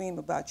had a dream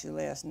about you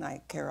last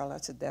night, Carol. I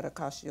said, that'll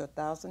cost you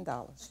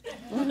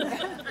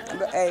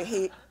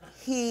 $1,000.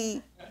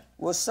 He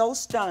was so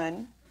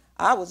stunned,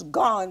 I was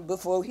gone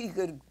before he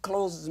could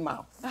close his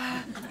mouth.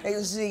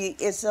 You see,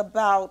 it's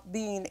about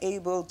being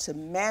able to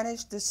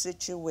manage the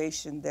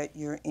situation that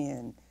you're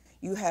in.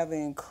 You have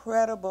an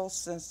incredible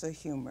sense of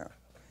humor.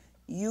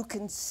 You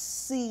can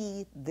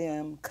see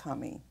them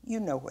coming. You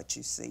know what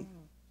you see.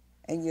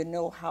 And you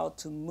know how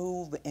to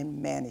move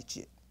and manage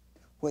it.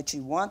 What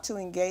you want to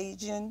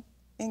engage in,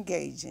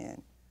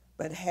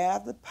 but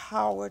have the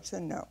power to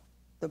know,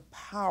 the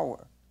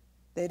power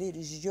that it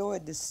is your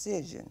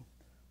decision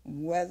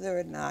whether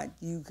or not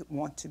you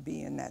want to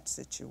be in that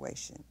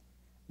situation.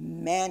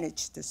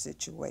 Manage the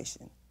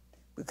situation.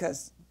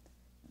 Because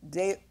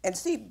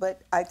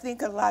but I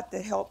think a lot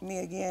that helped me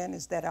again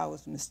is that I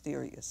was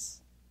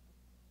mysterious.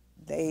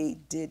 They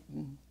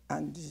didn't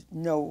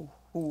know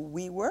who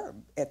we were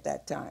at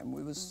that time.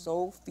 We were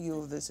so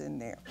few of us in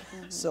there.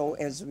 So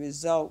as a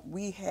result,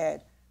 we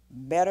had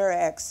better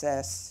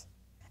access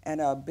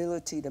and our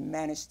ability to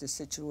manage the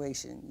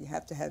situation. You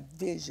have to have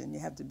vision. You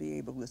have to be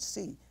able to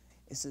see.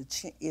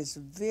 It's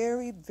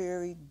very,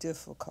 very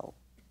difficult.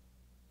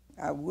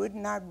 I would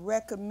not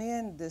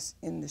recommend this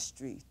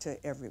industry to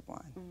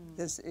everyone.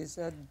 This is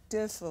a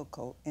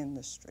difficult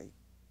industry.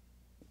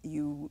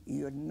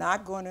 You're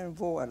not going to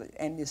avoid it,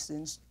 and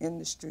this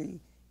industry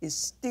is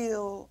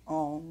still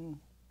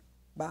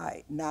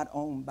not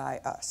owned by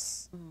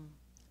us.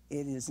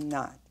 It is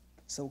not.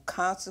 So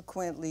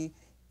consequently,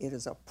 it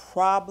is a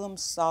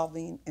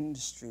problem-solving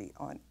industry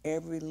on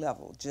every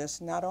level, just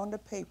not on the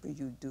paper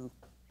you do,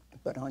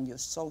 but on your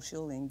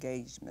social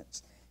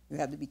engagements. You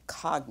have to be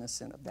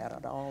cognizant of that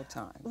at all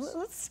times.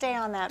 Let's stay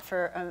on that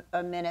for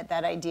a minute,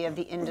 that idea of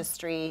the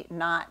industry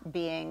not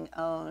being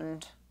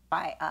owned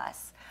by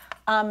us.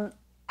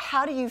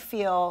 How do you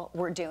feel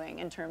we're doing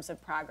in terms of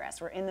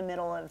progress? We're in the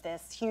middle of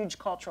this huge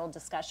cultural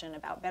discussion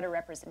about better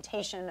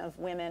representation of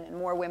women and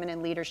more women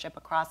in leadership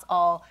across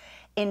all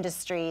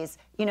industries.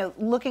 You know,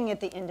 looking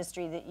at the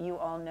industry that you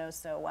all know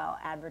so well,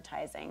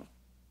 advertising,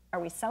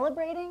 are we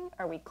celebrating?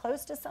 Are we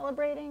close to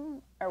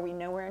celebrating? Are we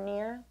nowhere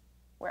near?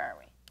 Where are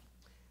we?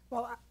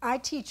 Well, I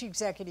teach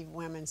executive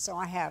women, so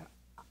I have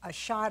a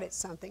shot at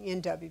something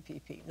in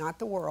WPP, not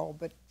the world,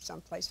 but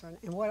someplace.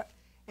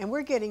 And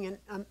we're getting in,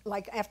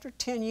 like after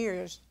 10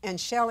 years, and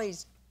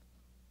Shelley's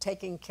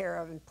taking care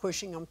of and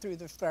pushing them through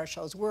the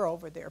thresholds. We're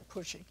over there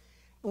pushing.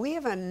 We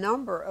have a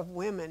number of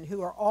women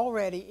who are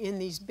already in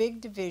these big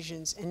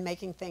divisions and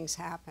making things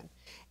happen.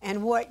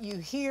 And what you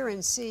hear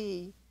and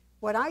see,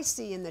 what I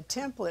see in the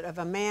template of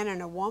a man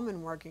and a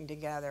woman working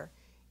together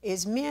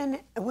is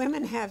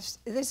women have,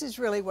 this is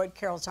really what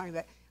Carol's talking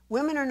about,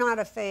 women are not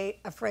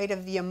afraid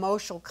of the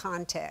emotional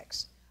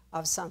context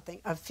of something,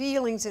 of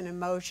feelings and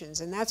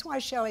emotions. And that's why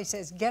Shelley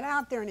says, get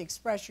out there and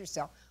express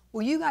yourself.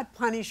 Well, you got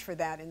punished for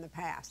that in the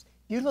past.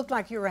 You looked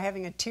like you were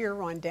having a tear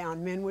run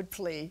down, men would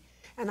flee.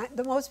 And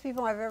the most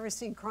people I've ever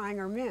seen crying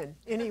are men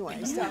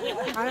anyway, so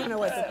I don't know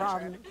what the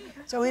problem is.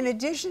 So in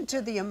addition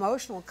to the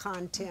emotional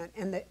content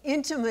and the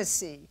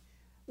intimacy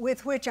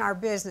with which our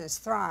business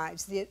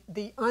thrives,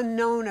 the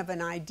unknown of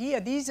an idea,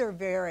 these are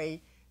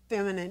very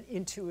feminine,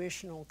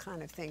 intuitional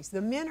kind of things.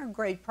 The men are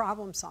great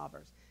problem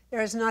solvers.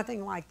 There is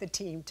nothing like the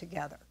team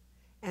together.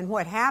 And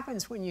what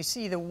happens when you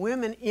see the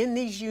women in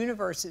these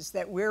universes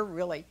that we're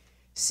really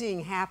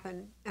seeing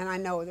happen, and I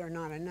know they're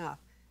not enough,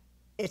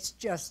 it's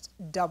just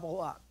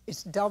double up.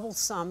 It's double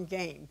sum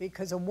game,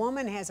 because a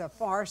woman has a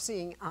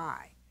far-seeing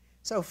eye.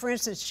 So for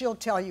instance, she'll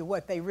tell you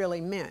what they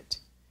really meant.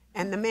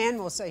 And the man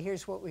will say,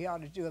 here's what we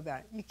ought to do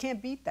about it. You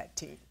can't beat that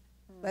team.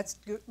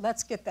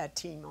 Let's get that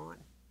team on.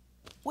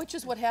 Which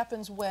is what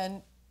happens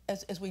when,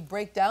 as we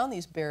break down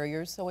these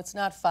barriers, so it's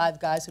not 5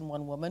 guys and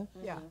 1 woman,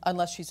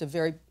 unless she's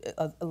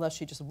unless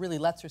she just really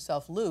lets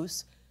herself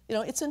loose. You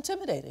know, it's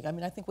intimidating. I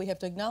mean, I think we have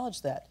to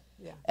acknowledge that.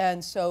 Yeah.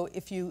 And so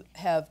if you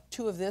have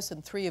 2 of this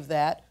and 3 of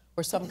that,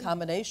 or some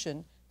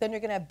combination, then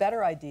you're going to have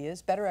better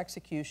ideas, better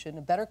execution,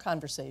 a better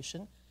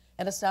conversation,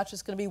 and it's not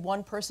just going to be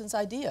one person's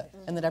idea,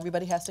 and then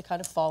everybody has to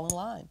kind of fall in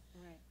line.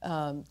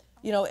 Right.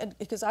 You know, and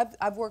because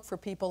I've worked for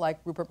people like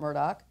Rupert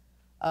Murdoch,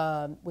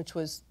 which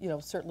was, you know,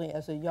 certainly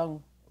as a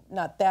young,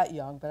 not that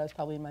young, but I was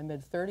probably in my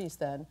mid-30s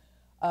then.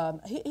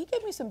 He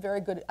gave me some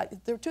very good,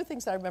 there were 2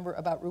 things that I remember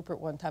about Rupert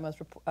one time.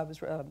 I was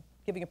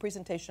giving a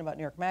presentation about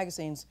New York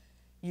Magazine's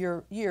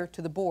year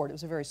to the board. It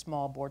was a very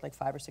small board, like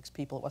 5 or 6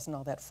 people. It wasn't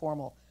all that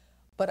formal.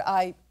 But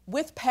I,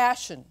 with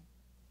passion,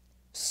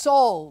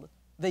 sold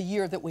the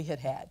year that we had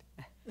had.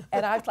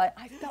 And I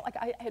felt like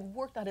I had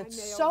worked on it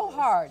so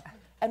hard.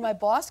 And my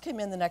boss came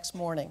in the next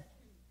morning,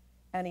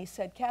 and he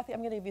said, Kathy, I'm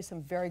going to give you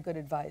some very good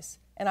advice.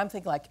 And I'm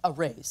thinking like, a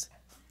raise.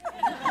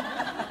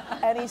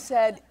 And he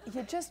said,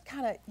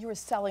 you were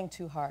selling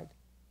too hard.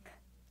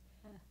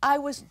 I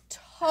was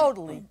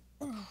totally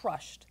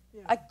crushed.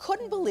 I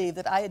couldn't believe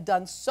that I had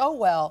done so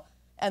well,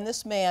 and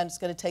this man's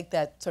going to take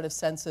that sort of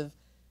sense of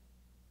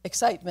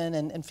excitement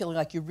and feeling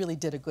like you really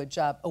did a good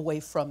job away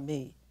from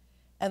me.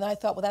 And I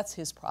thought, well, that's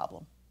his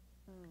problem.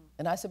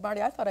 And I said,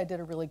 Marty, I thought I did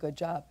a really good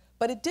job.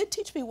 But it did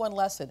teach me one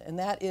lesson, and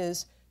that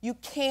is you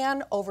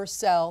can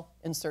oversell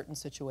in certain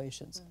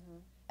situations.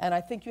 And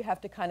I think you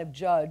have to kind of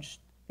judge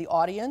the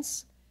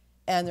audience,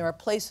 and there are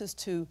places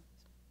to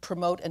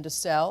promote and to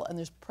sell, and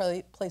there's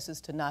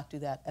places to not do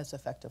that as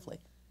effectively.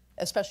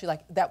 Especially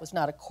like that was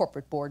not a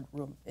corporate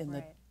boardroom in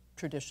the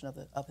tradition of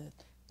it.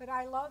 But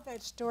I love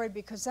that story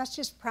because that's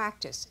just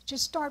practice.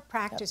 Just start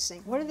practicing.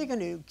 Yep. What are they going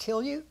to do?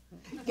 Kill you?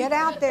 Get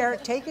out there,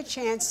 take a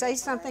chance, say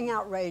something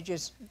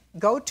outrageous,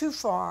 go too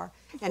far,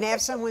 and have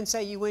someone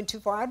say you went too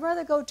far. I'd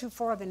rather go too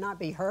far than not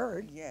be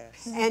heard.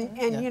 Yes.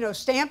 And you know,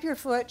 stamp your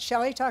foot.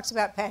 Shelley talks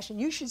about passion.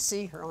 You should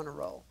see her on a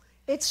roll.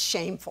 It's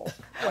shameful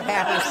what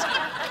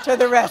happens to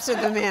the rest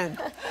of the men.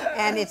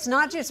 And it's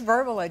not just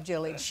verbal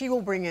agility. She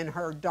will bring in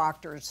her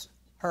doctors,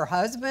 her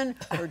husband,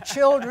 her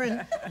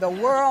children, the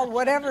world,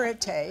 whatever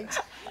it takes.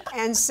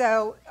 And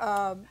so,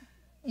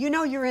 you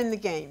know you're in the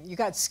game. You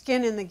got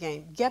skin in the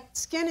game. Get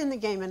skin in the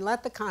game and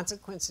let the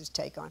consequences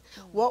take on.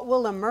 What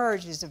will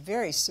emerge is a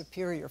very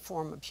superior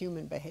form of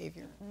human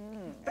behavior.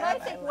 But I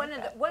think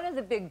one of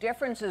the big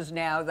differences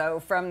now, though,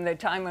 from the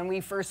time when we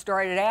first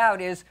started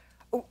out is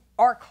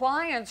our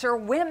clients are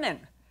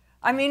women.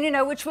 I mean, you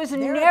know, which was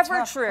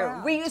never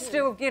true. We used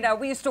to, you know,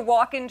 we used to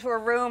walk into a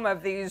room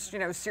of these, you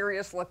know,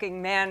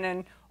 serious-looking men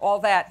and all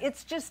that.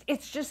 It's just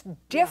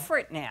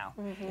different now.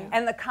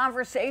 And the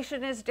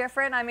conversation is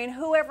different. I mean,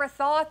 whoever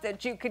thought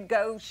that you could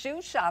go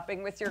shoe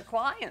shopping with your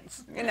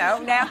clients? You know,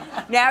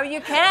 now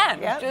you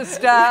can.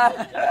 Just,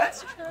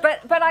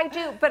 but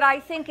I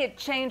think it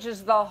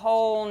changes the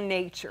whole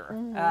nature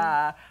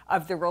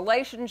of the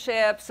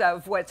relationships,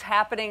 of what's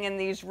happening in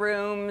these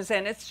rooms,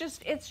 and it's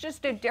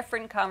just a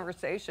different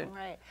conversation.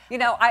 Right. You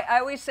know, I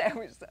always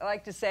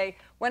like to say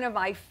one of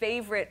my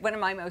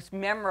most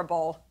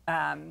memorable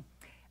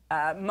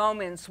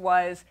moments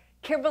was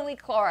Kimberly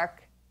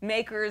Clark,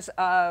 makers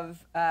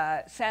of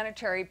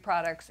sanitary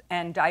products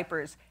and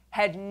diapers,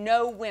 had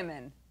no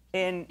women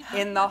in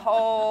the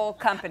whole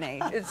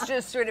company. It's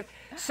just sort of,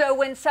 so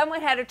when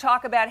someone had to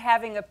talk about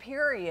having a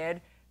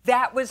period,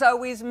 that was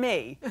always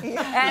me.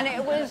 And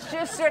it was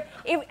just sort of,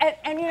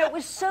 and you know, it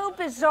was so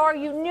bizarre.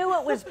 You knew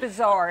it was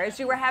bizarre as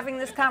you were having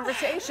this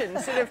conversation,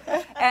 sort of.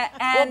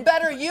 Well,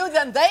 better you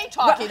than they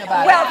talking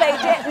about well, it.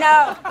 Well,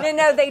 they did.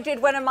 No, they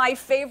did. One of my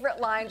favorite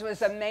lines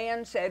was a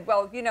man said,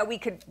 well, you know, we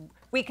could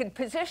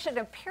position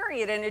a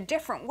period in a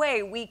different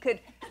way. We could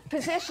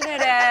position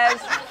it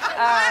as,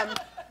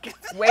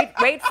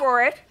 wait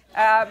for it,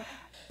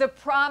 the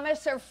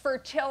promise of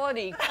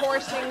fertility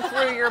coursing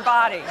through your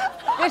body.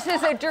 This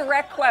is a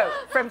direct quote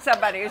from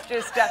somebody. It's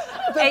just a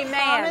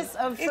man. The promise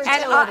of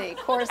fertility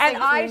coursing through your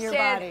body. And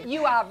I said,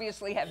 you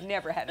obviously have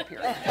never had a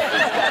period. But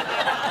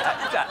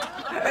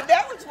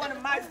that was one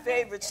of my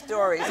favorite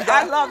stories.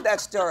 I love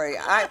that story.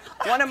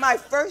 One of my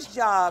first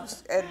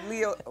jobs at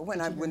Leo, when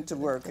I went to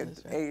work at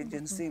the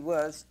agency,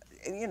 was,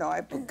 you know,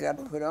 I got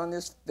put on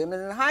this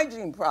feminine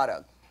hygiene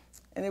product.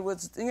 And it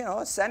was, you know,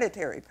 a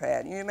sanitary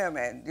pad. You remember,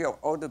 man, you know,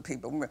 older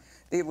people,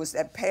 it was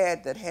that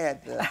pad that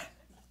had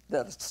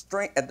the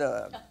string,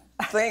 the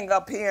thing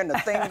up here and the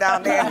thing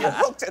down there, and you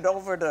hooked it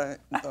over the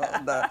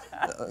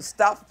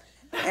stuff.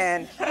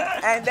 And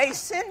they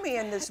send me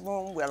in this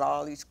room with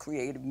all these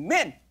creative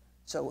men.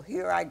 So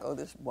here I go,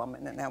 this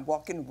woman, and I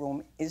walk in the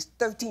room, there's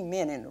 13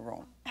 men in the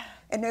room.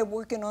 And they're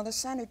working on a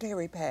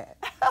sanitary pad.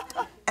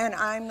 And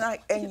I'm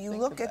like, and you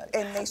look at,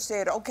 and they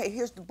said, okay,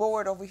 here's the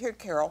board over here,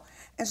 Carol.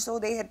 And so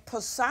they had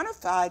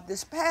personified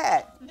this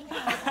pad,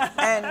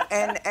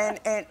 and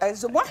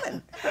as a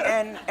woman,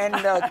 and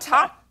the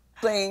top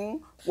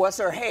thing was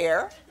her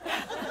hair,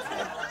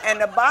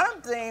 and the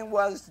bottom thing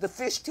was the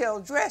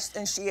fishtail dress,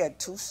 and she had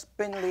two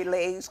spindly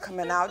legs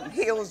coming out and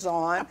heels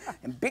on,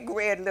 and big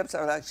red lips. I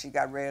was like, she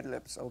got red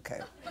lips,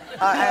 okay.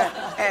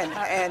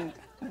 And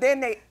then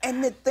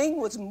the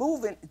thing was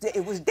moving,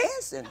 it was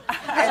dancing.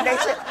 And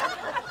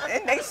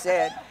they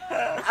said,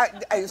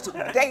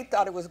 they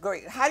thought it was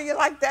great. How do you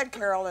like that,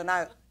 Carol? And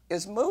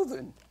it's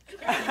moving.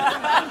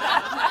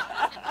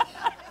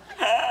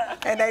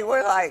 And they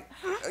were like,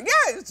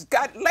 yeah, it's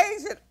got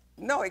legs.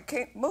 No, it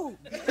can't move.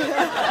 But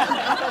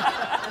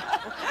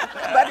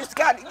it's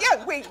got,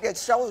 yeah, wait, it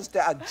shows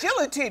the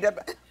agility.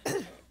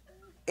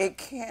 It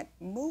can't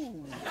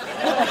move.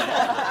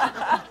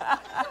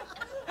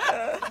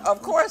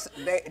 Of course,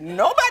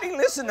 nobody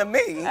listened to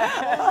me,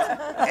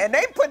 and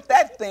they put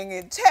that thing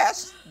in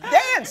test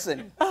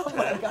dancing. Oh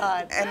my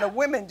God! And the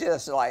women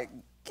just like,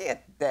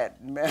 get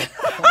that man.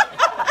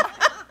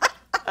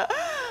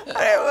 It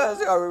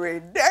was a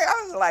ridiculous.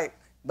 I was like,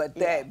 but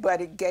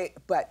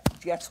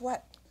guess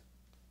what?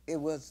 It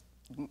was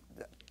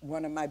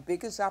one of my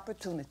biggest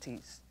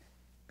opportunities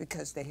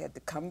because they had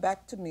to come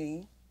back to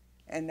me,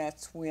 and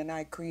that's when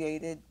I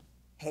created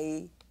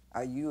Hey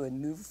are you a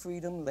New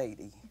Freedom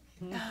lady?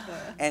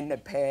 And the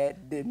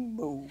pad didn't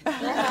move.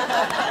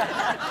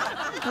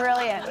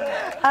 Brilliant.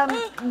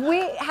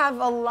 We have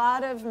a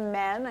lot of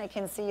men, I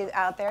can see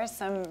out there,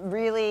 some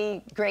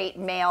really great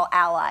male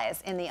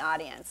allies in the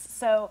audience.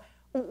 So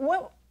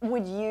what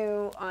would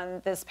you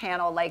on this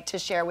panel like to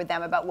share with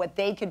them about what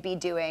they could be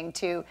doing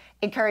to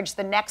encourage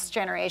the next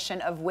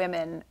generation of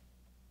women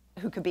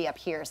who could be up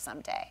here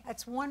someday?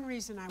 That's one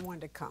reason I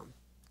wanted to come,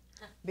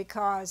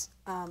 because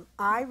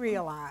I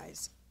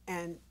realize,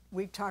 and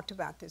we've talked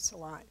about this a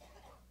lot,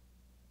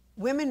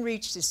 women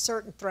reach a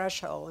certain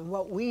threshold, and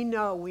what we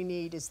know we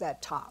need is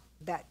that top,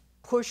 that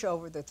push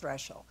over the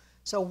threshold.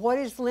 So what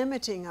is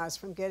limiting us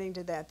from getting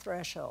to that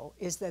threshold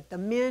is that the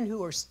men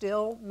who are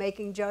still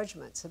making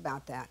judgments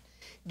about that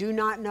do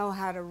not know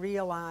how to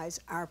realize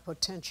our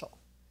potential,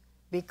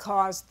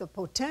 because the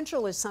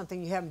potential is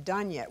something you haven't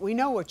done yet. We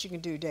know what you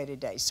can do day to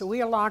day. So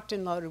we are locked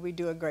and loaded. We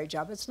do a great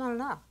job. It's not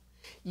enough.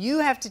 You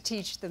have to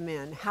teach the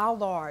men how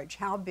large,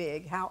 how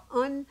big, how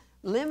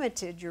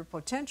unlimited your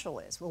potential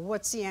is. Well,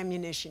 what's the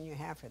ammunition you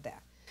have for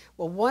that?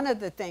 Well, one of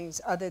the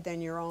things, other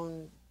than your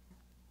own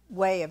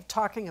way of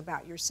talking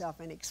about yourself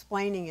and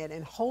explaining it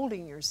and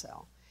holding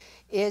yourself,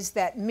 is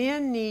that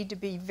men need to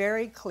be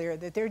very clear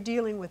that they're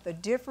dealing with a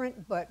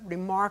different but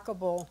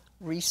remarkable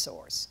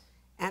resource.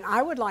 And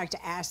I would like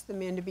to ask the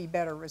men to be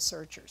better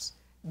researchers.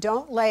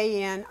 Don't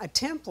lay in a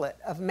template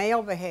of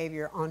male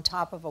behavior on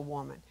top of a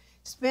woman.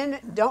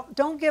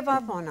 Don't give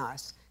up on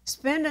us.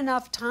 Spend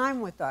enough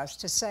time with us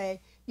to say,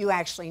 you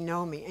actually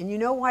know me. And you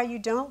know why you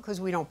don't?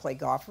 Because we don't play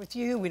golf with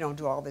you. We don't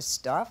do all this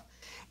stuff.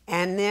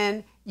 And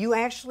then you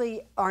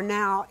actually are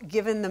now,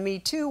 given the Me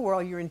Too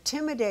world, you're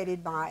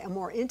intimidated by a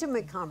more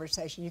intimate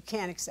conversation. You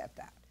can't accept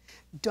that.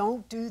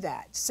 Don't do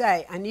that.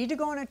 Say, I need to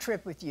go on a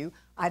trip with you.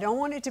 I don't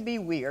want it to be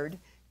weird.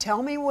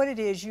 Tell me what it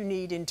is you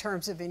need in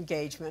terms of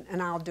engagement,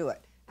 and I'll do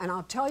it. And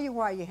I'll tell you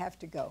why you have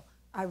to go.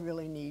 I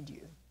really need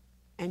you.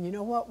 And you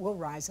know what? We'll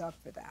rise up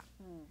for that.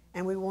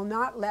 And we will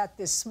not let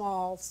this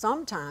small,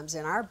 sometimes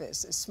in our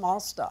business, small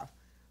stuff,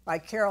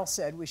 like Carol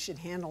said, we should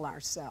handle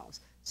ourselves.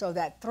 So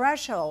that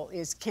threshold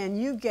is, can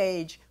you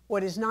gauge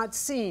what is not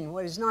seen,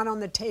 what is not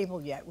on the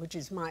table yet, which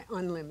is my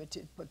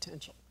unlimited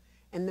potential?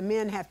 And the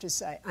men have to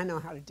say, I know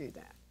how to do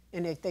that.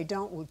 And if they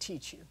don't, we'll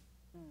teach you.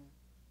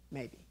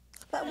 Maybe.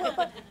 But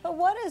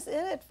what is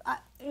in it?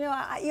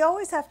 You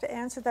always have to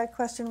answer that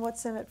question,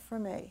 what's in it for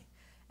me?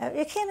 If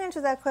you can't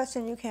answer that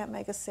question, you can't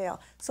make a sale.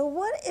 So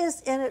what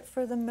is in it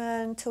for the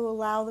men to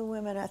allow the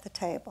women at the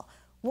table?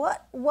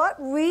 What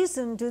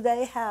reason do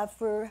they have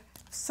for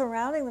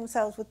surrounding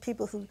themselves with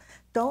people who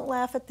don't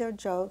laugh at their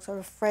jokes, are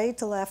afraid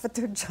to laugh at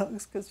their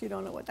jokes because you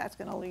don't know what that's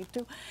going to lead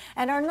to,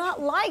 and are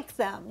not like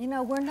them? You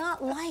know, we're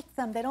not like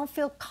them. They don't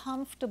feel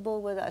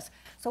comfortable with us.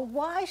 So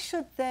why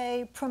should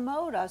they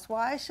promote us?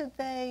 Why should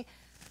they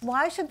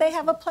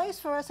have a place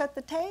for us at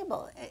the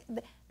table?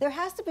 There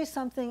has to be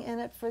something in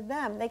it for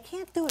them. They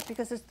can't do it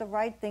because it's the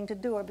right thing to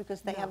do or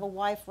because they have a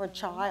wife or a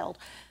child.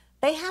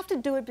 They have to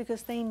do it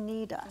because they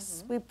need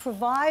us. We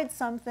provide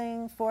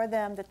something for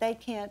them that they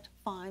can't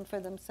find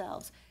for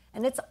themselves.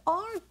 And it's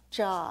our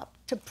job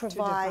to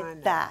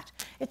provide that.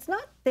 It's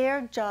not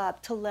their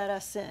job to let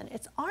us in.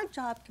 It's our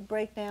job to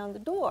break down the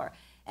door.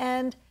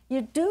 And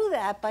you do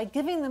that by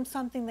giving them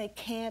something they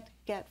can't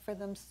get for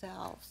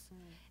themselves.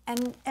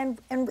 And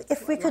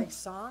if we could, like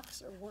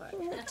socks or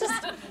what?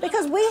 Just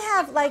because we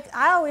have, like,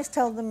 I always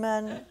tell the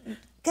men,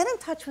 get in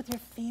touch with your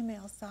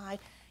female side.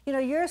 You know,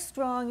 you're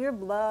strong, you're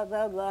blah,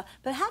 blah, blah,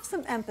 but have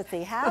some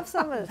empathy, have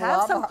some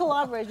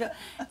collaboration.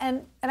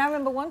 And I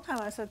remember one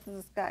time I said to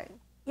this guy,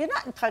 you're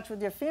not in touch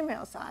with your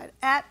female side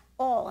at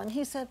all. And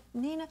he said,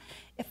 Nina,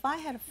 if I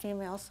had a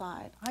female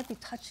side, I'd be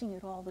touching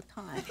it all the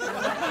time.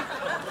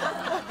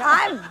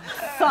 I'm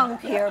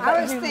sunk here. But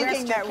I was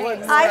thinking that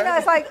would. I know,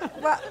 it's like,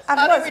 well,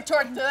 How do we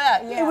retort to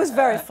that? It was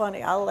very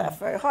funny. I laughed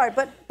very hard.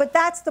 But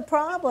that's the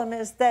problem,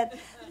 is that,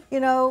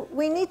 you know,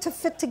 we need to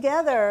fit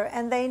together,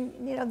 and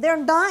they're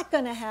not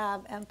going to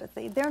have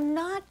empathy. They're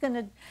not going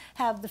to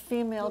have the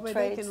female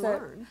traits. They can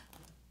learn.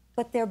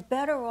 But they're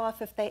better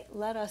off if they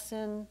let us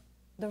in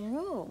the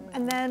room,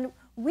 and then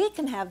we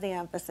can have the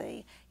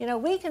empathy. You know,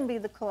 we can be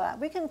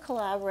we can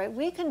collaborate.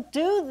 We can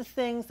do the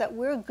things that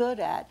we're good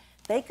at.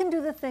 They can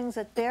do the things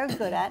that they're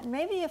good at. And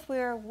maybe if we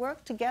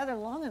work together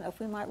long enough,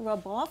 we might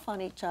rub off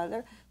on each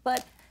other.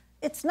 But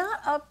it's not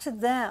up to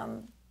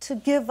them to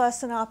give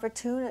us an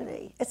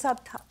opportunity. It's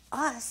up to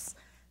us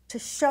to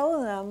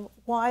show them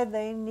why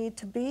they need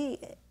to be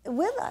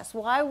with us,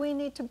 why we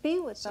need to be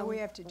with them. So we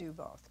have to do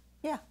both.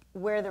 Yeah.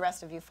 Where the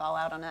rest of you fall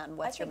out on that, and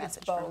what's your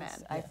message for men?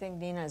 I think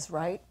Nina is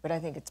right, but I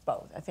think it's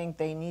both. I think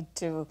they need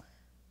to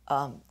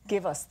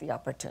give us the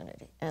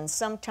opportunity. And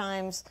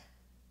sometimes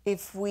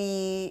if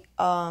we,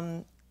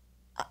 I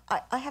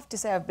have to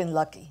say I've been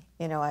lucky.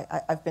 You know,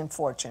 I've been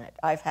fortunate.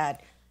 I've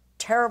had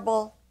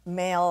terrible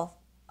male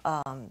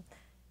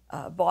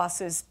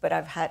bosses, but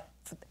I've had,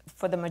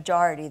 for the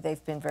majority,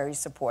 they've been very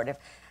supportive.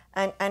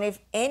 And if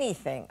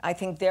anything, I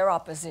think their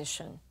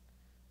opposition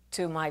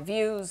to my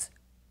views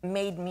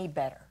made me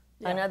better.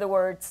 In other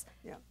words,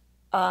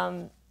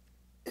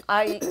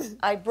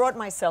 I brought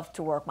myself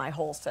to work, my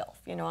whole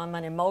self. You know, I'm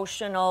an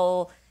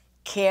emotional,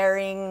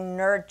 caring,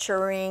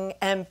 nurturing,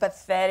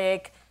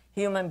 empathetic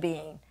human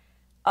being.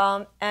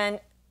 And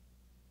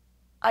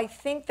I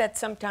think that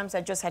sometimes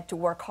I just had to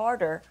work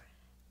harder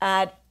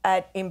at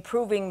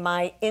improving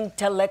my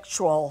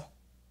intellectual,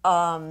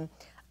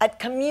 at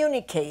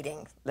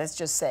communicating, let's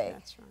just say,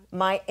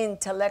 my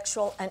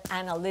intellectual and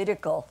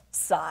analytical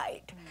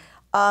side.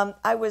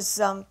 I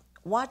was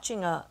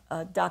watching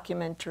a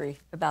documentary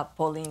about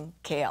Pauline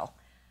Kael,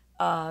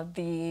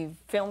 the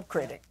film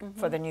critic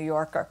for The New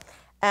Yorker.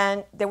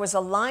 And there was a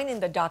line in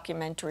the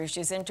documentary,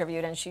 she's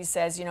interviewed, and she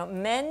says, you know,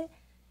 men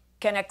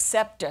can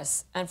accept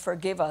us and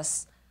forgive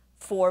us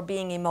for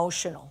being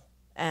emotional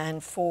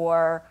and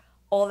for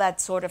all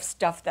that sort of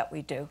stuff that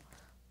we do,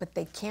 but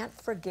they can't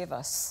forgive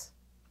us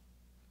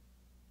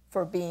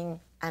for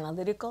being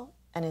analytical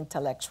and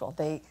intellectual.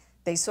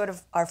 They sort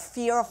of are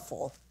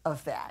fearful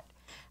of that.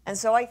 And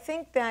so I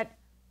think that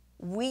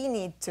we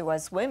need to,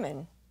 as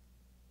women,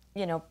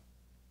 you know,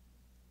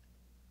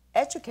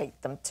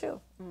 educate them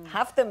too.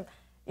 Have them,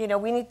 you know,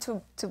 we need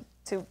to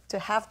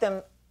have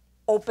them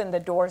open the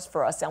doors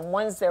for us. And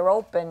once they're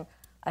open,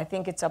 I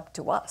think it's up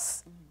to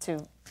us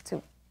to.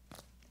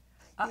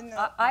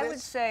 I would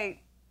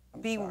say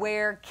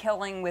beware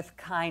killing with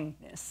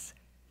kindness.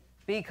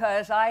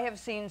 Because I have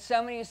seen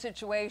so many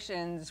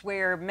situations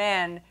where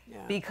men,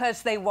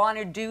 because they want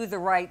to do the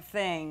right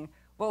thing,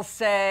 will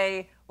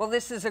say, well,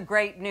 this is a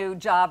great new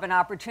job and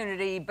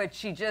opportunity, but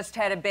she just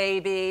had a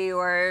baby,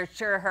 or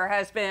sure, her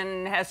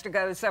husband has to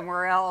go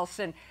somewhere else.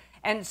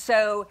 And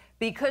so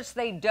because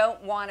they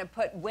don't want to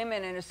put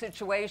women in a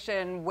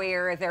situation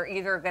where they're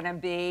either going to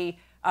be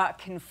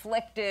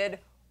conflicted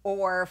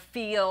or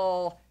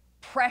feel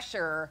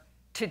pressure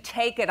to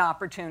take an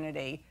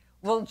opportunity,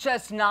 will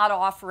just not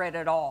offer it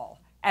at all.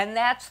 And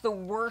that's the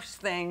worst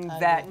thing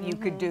that you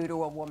could do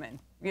to a woman.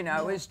 You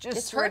know, is just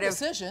it's sort her of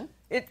decision.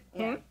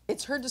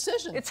 It's her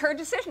decision. It's her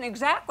decision,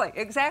 exactly.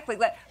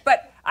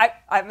 But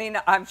I mean,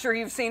 I'm sure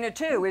you've seen it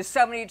too. Is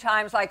so many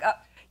times like,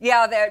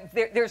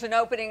 there's an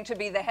opening to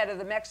be the head of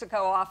the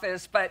Mexico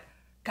office, but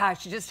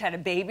gosh, she just had a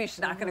baby. She's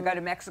not going to go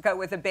to Mexico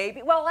with a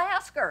baby. Well,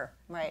 ask her.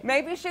 Right.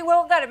 Maybe she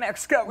will go to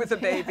Mexico with a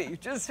baby.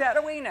 Just how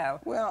do we know?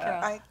 Well,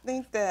 I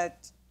think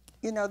that,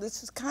 you know,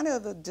 this is kind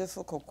of a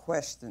difficult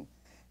question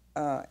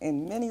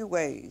in many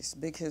ways,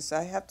 because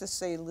I have to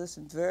say,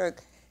 listen, Verrick,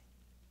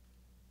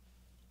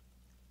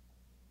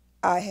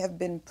 I have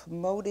been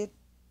promoted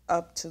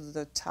up to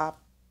the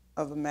top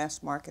of a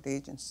mass market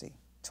agency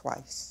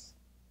twice.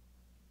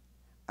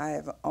 I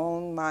have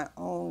owned my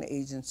own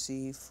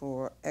agency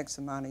for X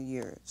amount of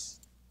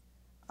years.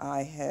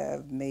 I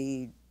have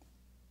made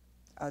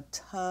a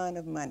ton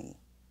of money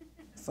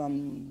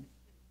from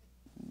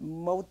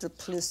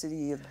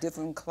multiplicity of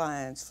different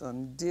clients,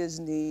 from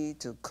Disney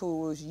to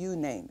Coors, you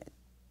name it.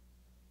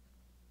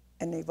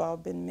 And they've all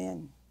been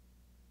men.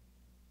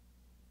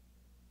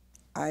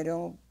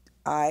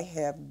 I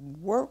have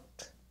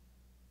worked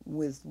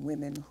with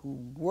women who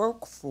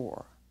work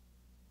for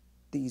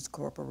these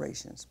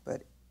corporations,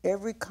 but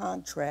every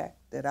contract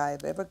that I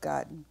have ever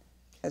gotten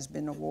has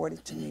been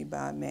awarded to me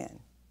by a man.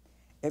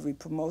 Every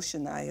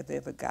promotion I have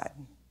ever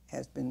gotten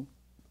has been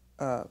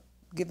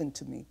given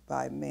to me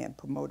by a man,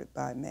 promoted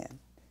by a man.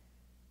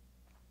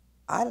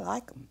 I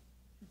like them.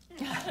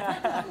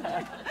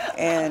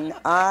 And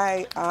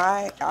I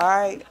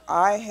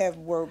have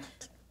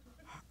worked,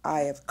 I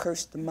have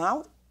cursed them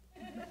out,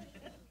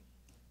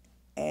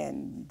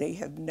 and they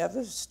have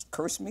never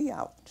cursed me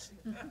out.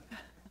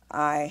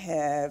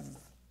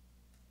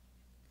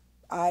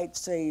 I'd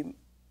say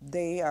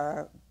they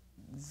are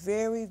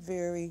very,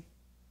 very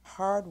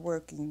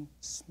hardworking,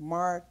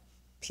 smart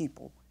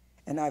people.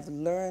 And I've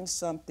learned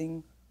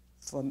something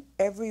from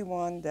every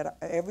one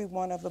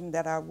of them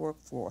that I work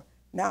for.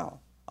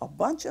 Now, a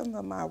bunch of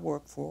them I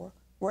work for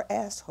were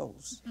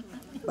assholes,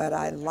 but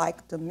I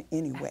liked them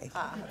anyway.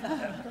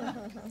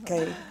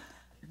 Okay?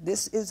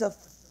 This is a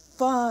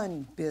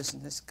fun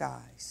business,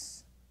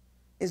 guys.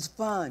 It's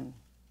fun,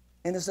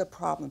 and it's a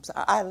problem. So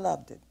I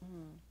loved it.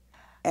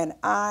 And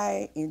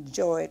I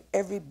enjoyed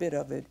every bit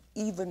of it,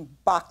 even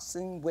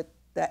boxing with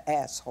the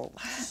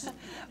assholes.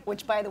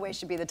 Which, by the way,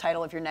 should be the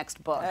title of your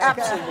next book.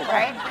 Absolutely.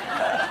 Right?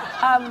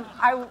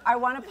 I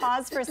want to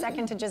pause for a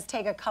second to just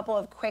take a couple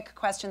of quick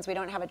questions. We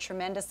don't have a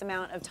tremendous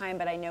amount of time,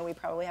 but I know we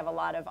probably have a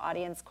lot of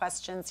audience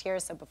questions here.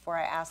 So before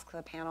I ask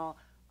the panel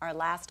our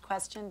last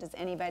question, does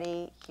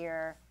anybody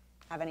here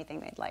have anything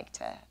they'd like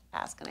to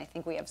ask? And I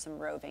think we have some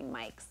roving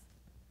mics.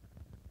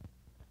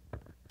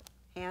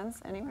 Hands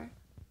anywhere?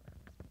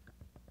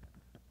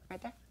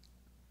 Right there.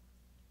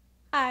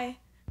 Hi.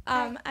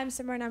 I'm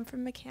Simran. I'm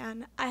from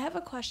McCann. I have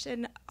a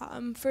question.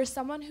 For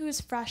someone who is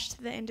fresh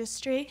to the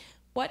industry,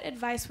 what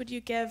advice would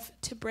you give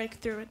to break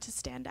through and to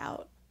stand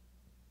out?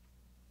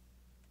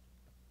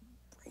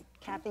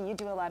 Kathy, you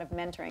do a lot of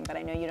mentoring, but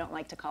I know you don't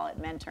like to call it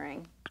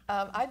mentoring.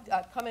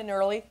 I'd come in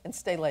early and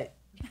stay late.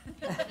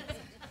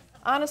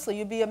 Honestly,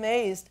 you'd be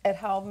amazed at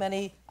how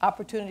many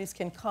opportunities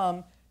can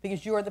come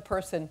because you're the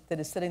person that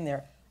is sitting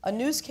there. A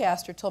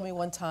newscaster told me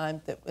one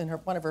time that in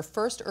one of her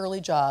first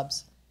early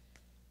jobs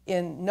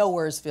in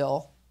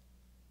Nowheresville,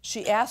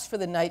 she asked for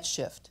the night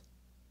shift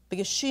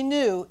because she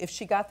knew if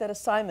she got that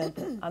assignment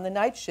on the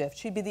night shift,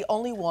 she'd be the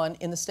only one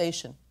in the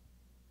station.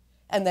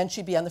 And then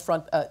she'd be on the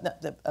front,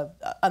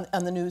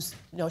 on the news,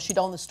 you know, she'd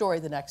own the story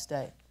the next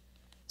day.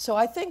 So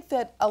I think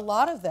that a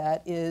lot of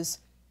that is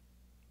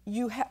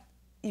you've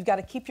got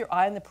to keep your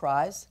eye on the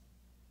prize.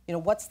 You know,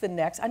 what's the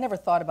next? I never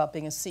thought about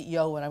being a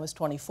CEO when I was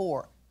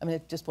 24. I mean,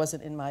 it just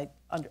wasn't in my,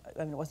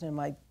 it wasn't in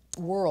my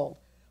world.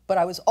 But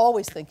I was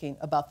always thinking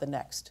about the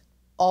next,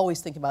 always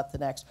thinking about the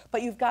next.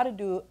 But you've got to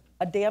do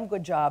a damn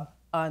good job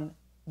on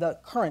the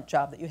current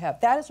job that you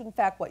have. That is, in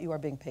fact, what you are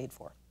being paid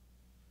for.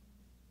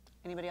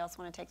 Anybody else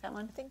want to take that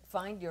one? I think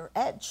find your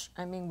edge.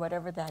 I mean,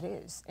 whatever that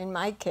is. In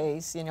my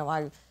case, you know,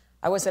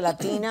 I was a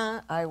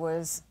Latina. I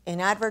was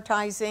in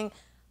advertising.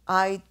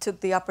 I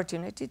took the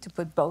opportunity to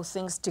put both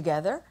things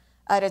together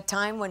at a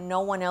time when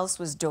no one else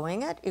was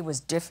doing it. It was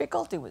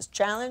difficult. It was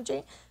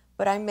challenging.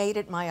 But I made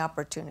it my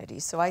opportunity.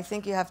 So I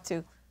think you have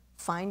to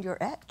find your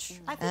edge.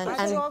 I think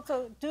you should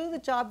also do the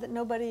job that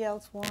nobody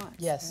else wants.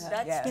 Yes.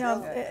 That's, you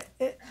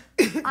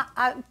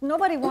know,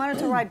 nobody wanted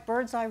to write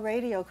Bird's Eye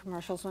Radio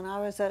commercials when I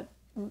was at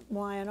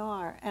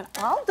Y&R, and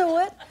I'll do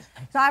it.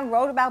 So I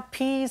wrote about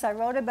peas, I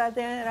wrote about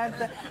that,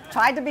 and I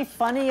tried to be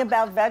funny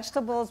about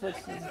vegetables, which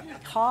is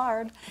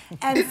hard.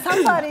 And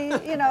somebody,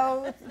 you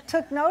know,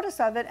 took notice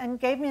of it and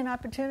gave me an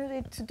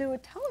opportunity to do a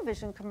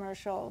television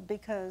commercial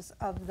because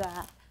of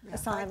that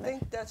assignment. I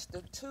think that's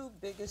the two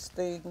biggest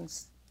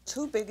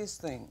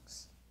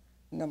things.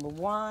 Number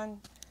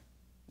one,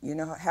 you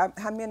know,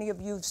 how many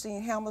of you have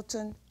seen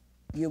Hamilton?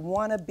 You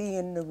want to be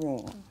in the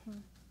room. Mm-hmm.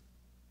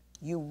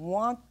 You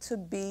want to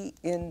be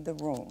in the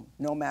room,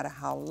 no matter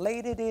how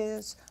late it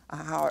is or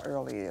how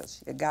early it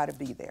is. You got to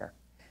be there.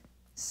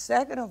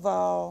 Second of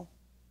all,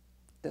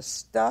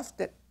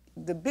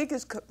 the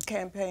biggest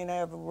campaign I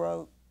ever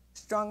wrote,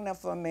 Strong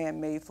Enough for a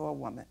Man, Made for a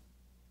Woman.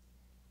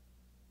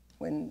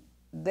 When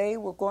they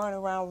were going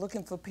around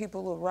looking for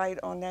people to write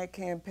on that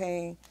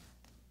campaign,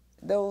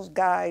 those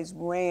guys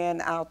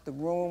ran out the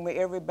room.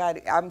 Everybody,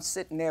 I'm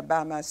sitting there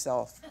by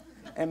myself,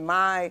 and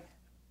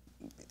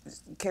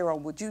Carol,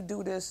 would you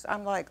do this?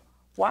 I'm like,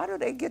 why do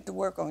they get to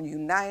work on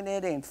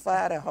United and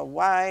fly to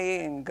Hawaii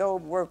and go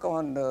work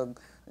on the,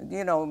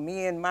 you know,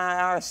 me and my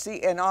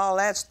RC and all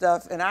that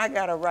stuff, and I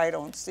got to write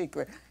on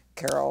Secret?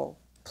 Carol,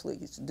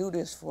 please do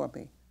this for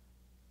me.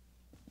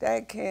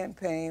 That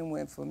campaign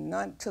went from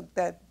took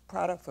that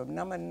product from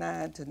number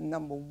 9 to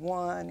number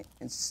 1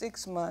 in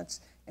 6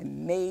 months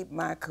and made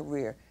my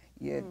career.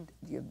 Your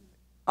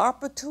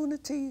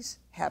opportunities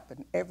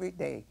happen every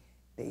day.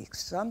 They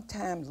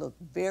sometimes look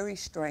very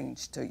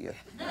strange to you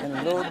and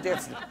a little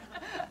different.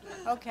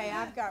 Okay,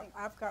 I've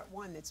got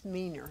one that's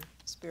meaner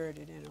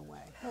spirited in a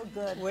way. Oh,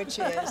 good. Which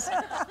is,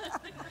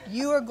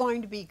 you are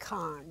going to be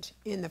conned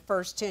in the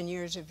first 10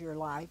 years of your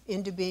life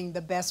into being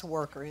the best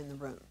worker in the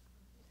room.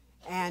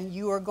 And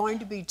you are going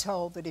to be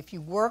told that if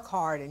you work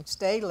hard and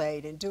stay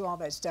late and do all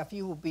that stuff,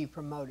 you will be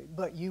promoted.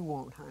 But you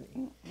won't,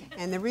 honey.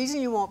 And the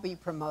reason you won't be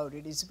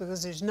promoted is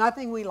because there's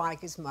nothing we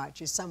like as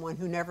much as someone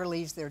who never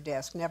leaves their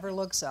desk, never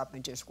looks up,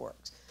 and just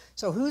works.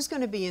 So who's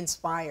going to be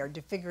inspired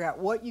to figure out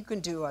what you can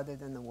do other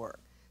than the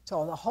work?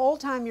 So the whole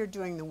time you're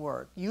doing the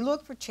work, you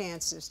look for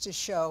chances to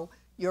show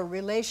your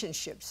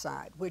relationship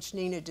side, which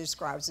Nina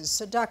describes as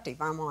seductive.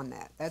 I'm on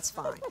that. That's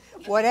fine.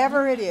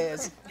 Whatever it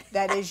is,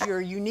 that is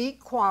your unique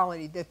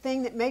quality. The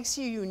thing that makes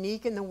you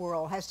unique in the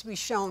world has to be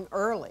shown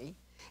early,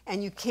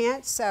 and you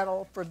can't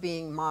settle for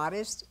being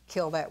modest.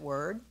 Kill that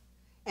word.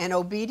 And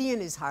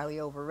obedient is highly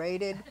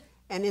overrated.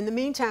 And in the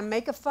meantime,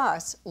 make a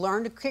fuss.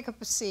 Learn to kick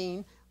up a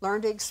scene.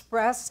 Learn to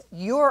express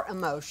your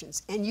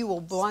emotions, and you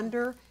will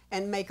blunder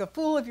and make a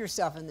fool of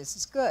yourself, and this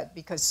is good,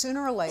 because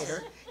sooner or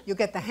later, you'll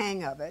get the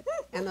hang of it,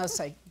 and they'll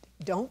say,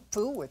 don't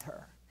fool with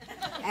her.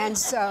 And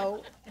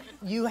so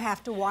you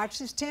have to watch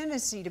this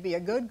tendency to be a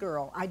good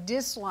girl. I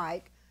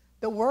dislike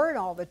the word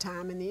all the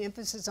time and the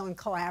emphasis on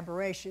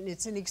collaboration.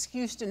 It's an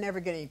excuse to never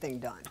get anything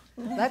done.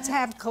 Let's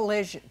have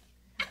collision.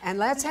 And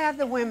let's have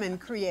the women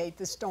create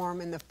the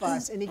storm and the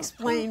fuss and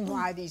explain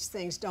why these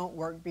things don't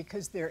work,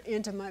 because they're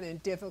intimate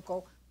and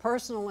difficult,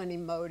 personal and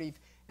emotive,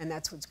 and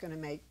that's what's going to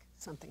make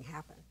something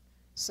happen.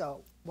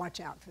 So watch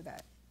out for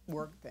that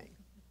work thing.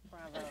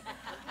 Bravo.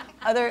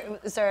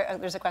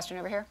 There's a question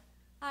over here.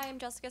 Hi, I'm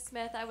Jessica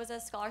Smith. I was a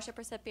scholarship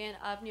recipient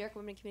of New York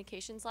Women in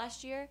Communications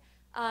last year.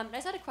 And I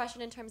just had a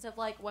question in terms of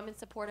like women's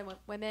support and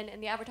women in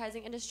the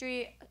advertising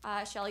industry.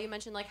 Shelley, you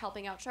mentioned like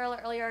helping out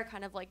Charlotte earlier,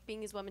 kind of like being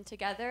these women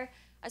together.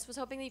 I just was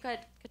hoping that you could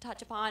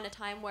touch upon a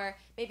time where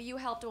maybe you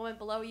helped a woman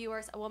below you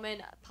or a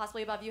woman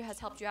possibly above you has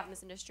helped you out in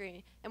this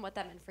industry and what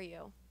that meant for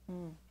you.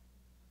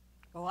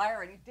 Well, I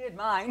already did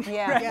mine.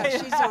 Yeah, yeah,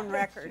 she's on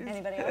record.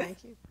 Anybody else?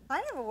 Thank you.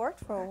 I never worked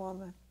for a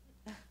woman.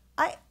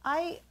 And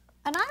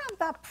I'm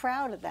not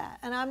proud of that,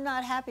 and I'm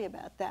not happy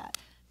about that,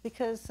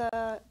 because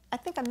I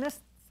think I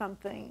missed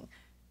something.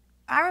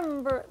 I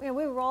remember, you know,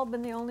 we were all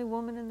been the only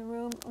woman in the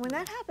room. When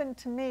that happened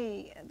to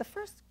me, the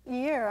first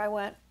year I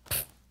went,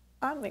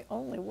 I'm the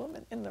only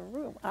woman in the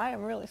room. I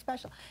am really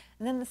special.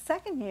 And then the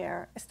second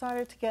year, I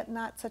started to get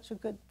not such a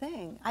good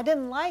thing. I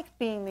didn't like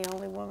being the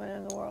only woman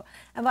in the world.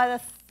 And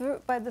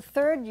by the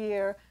third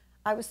year,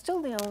 I was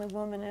still the only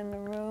woman in the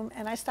room,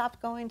 and I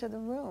stopped going to the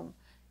room.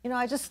 You know,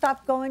 I just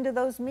stopped going to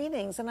those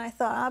meetings, and I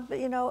thought,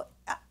 you know,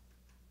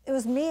 it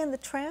was me and the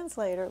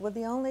translator were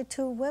the only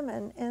two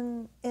women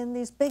in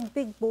these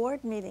big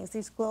board meetings,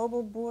 these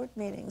global board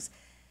meetings.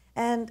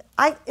 And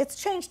it's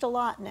changed a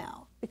lot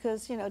now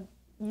because, you know,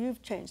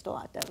 you've changed a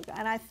lot, Devika.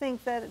 And I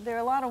think that there are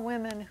a lot of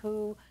women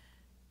who,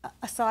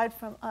 aside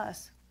from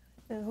us,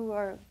 who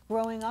are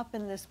growing up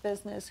in this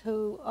business,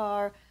 who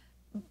are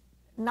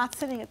not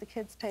sitting at the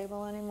kids'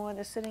 table anymore.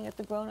 They're sitting at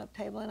the grown-up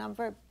table, and I'm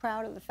very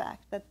proud of the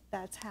fact that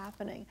that's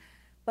happening.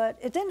 But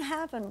it didn't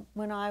happen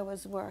when I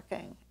was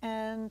working,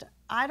 and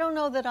I don't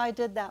know that I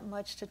did that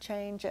much to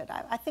change it.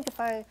 I think if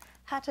I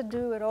had to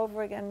do it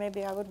over again,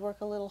 maybe I would work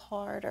a little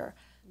harder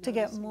to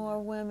get more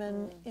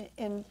women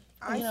in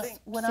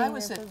when I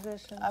was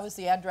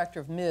the ad director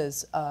of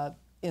Ms.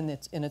 In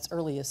its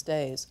earliest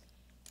days,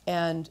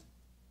 and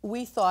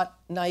we thought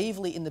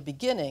naively in the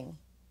beginning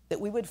that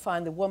we would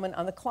find the woman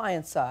on the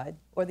client side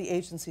or the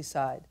agency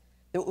side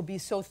that would be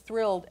so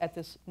thrilled at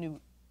this new,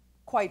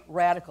 quite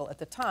radical at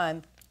the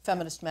time,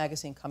 feminist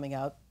magazine coming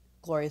out.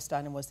 Gloria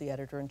Steinem was the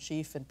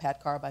editor-in-chief and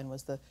Pat Carbine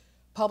was the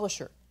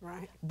publisher.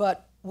 Right.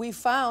 But we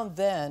found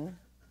then,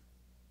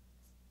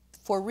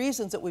 for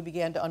reasons that we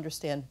began to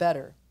understand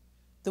better,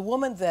 the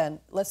woman then,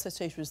 let's just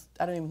say she was,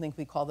 I don't even think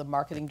we call them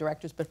marketing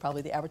directors, but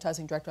probably the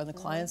advertising director on the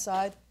client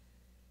side,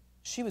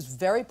 she was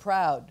very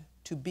proud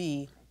to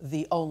be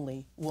the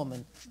only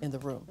woman in the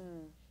room.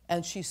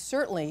 And she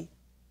certainly,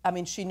 I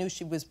mean, she knew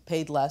she was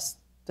paid less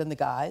than the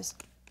guys,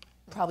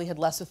 probably had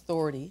less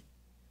authority,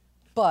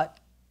 but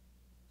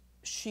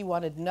she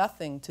wanted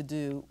nothing to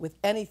do with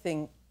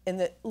anything in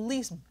the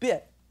least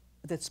bit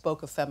that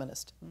spoke of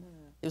feminist.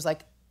 It was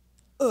like,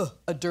 ugh,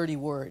 a dirty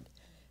word.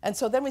 And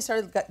so then we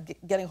started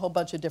getting a whole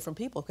bunch of different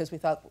people because we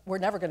thought we're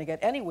never going to get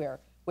anywhere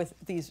with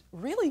these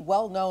really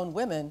well-known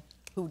women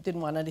who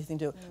didn't want anything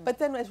to do. But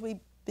then as we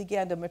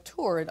began to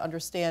mature and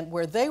understand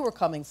where they were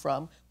coming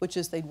from, which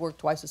is they'd worked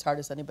twice as hard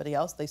as anybody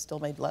else, they still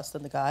made less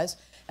than the guys,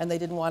 and they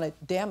didn't want to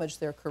damage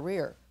their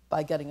career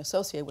by getting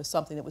associated with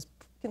something that was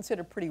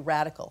considered pretty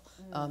radical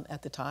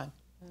at the time.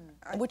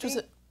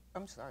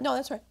 I'm sorry. No,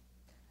 that's right.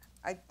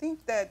 I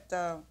think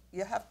that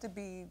you have to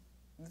be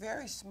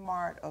very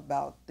smart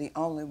about the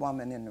only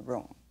woman in the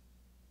room,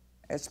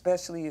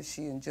 especially if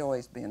she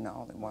enjoys being the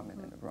only woman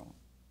in the room,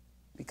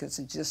 because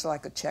it's just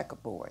like a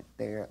checkerboard.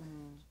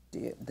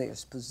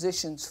 There's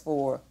positions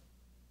for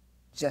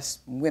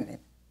just women,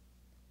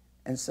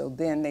 and so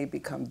then they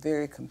become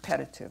very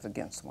competitive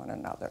against one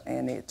another,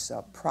 and it's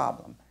a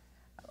problem.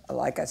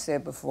 Like I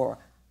said before,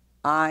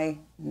 I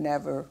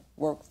never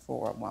worked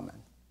for a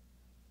woman,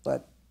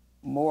 but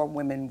more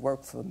women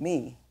work for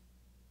me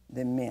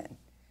than men.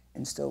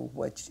 And so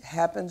what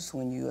happens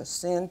when you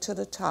ascend to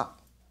the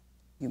top,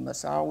 you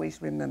must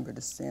always remember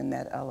to send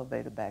that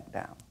elevator back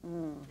down.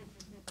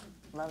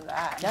 Love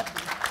that. Yep.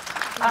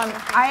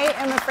 I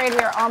am afraid we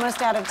are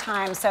almost out of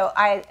time, so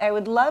I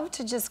would love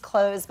to just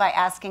close by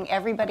asking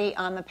everybody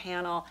on the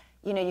panel,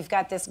 you know, you've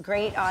got this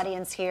great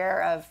audience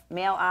here of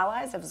male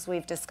allies, as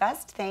we've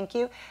discussed, thank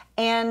you,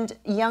 and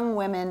young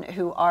women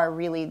who are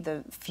really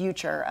the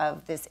future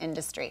of this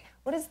industry.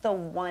 What is the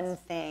one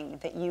thing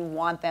that you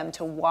want them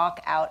to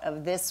walk out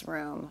of this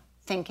room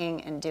thinking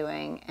and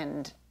doing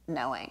and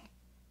knowing?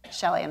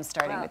 Shelley, I'm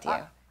starting with you.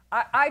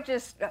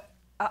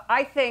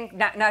 I think,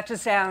 not to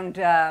sound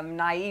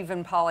naive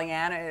and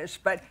Pollyanna-ish,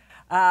 but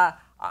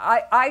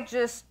I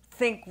just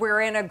think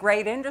we're in a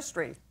great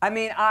industry. I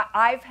mean,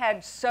 I've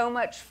had so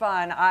much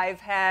fun. I've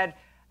had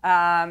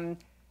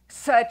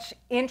such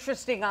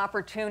interesting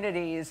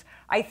opportunities.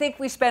 I think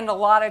we spend a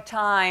lot of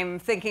time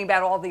thinking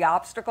about all the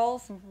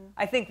obstacles.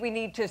 I think we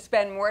need to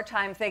spend more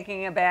time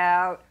thinking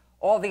about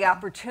all the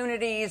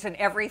opportunities and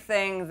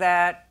everything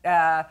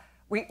that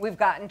we've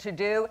gotten to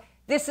do.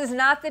 This is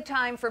not the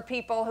time for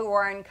people who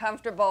are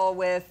uncomfortable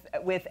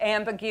with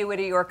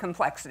ambiguity or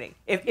complexity.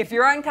 If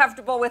you're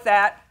uncomfortable with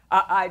that,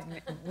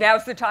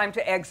 now's the time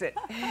to exit.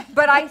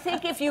 But I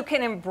think if you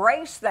can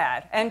embrace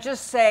that and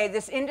just say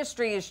this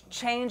industry is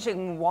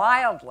changing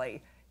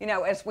wildly, you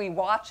know, as we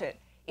watch it,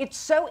 it's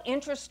so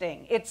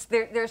interesting.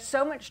 There's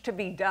so much to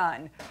be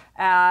done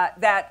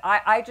that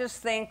I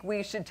just think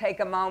we should take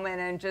a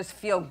moment and just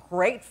feel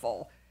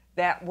grateful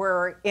that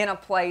we're in a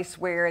place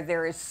where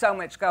there is so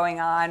much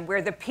going on,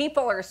 where the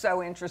people are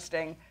so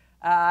interesting,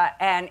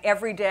 and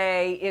every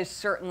day is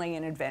certainly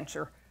an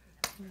adventure.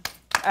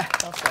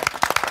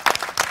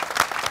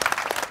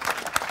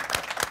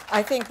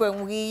 I think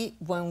when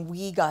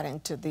we got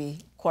into the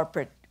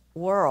corporate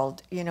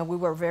world, you know, we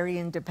were very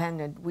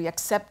independent. We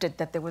accepted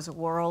that there was a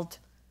world,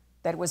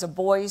 that it was a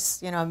boys,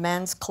 you know, a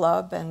men's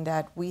club, and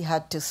that we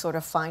had to sort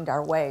of find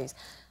our ways.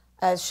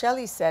 As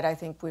Shelley said, I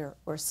think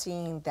we're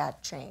seeing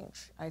that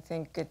change. I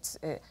think it's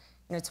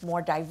more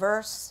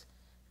diverse,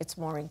 it's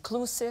more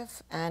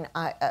inclusive, and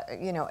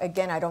you know,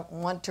 again, I don't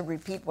want to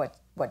repeat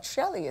what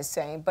Shelley is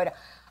saying, but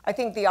I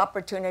think the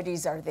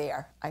opportunities are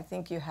there. I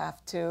think you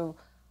have to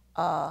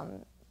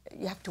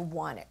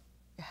want it.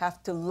 You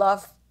have to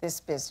love this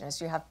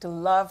business. You have to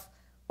love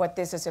what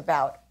this is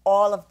about.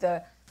 All of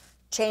the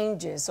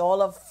changes,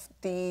 all of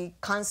the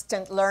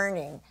constant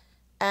learning,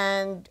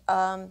 and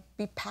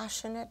be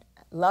passionate,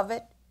 love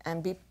it,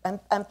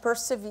 and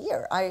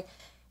persevere. I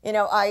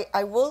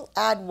will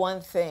add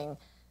one thing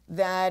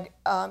that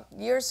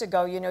years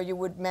ago, you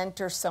would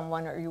mentor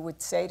someone, or you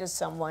would say to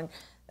someone,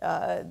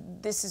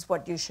 this is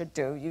what you should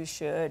do. You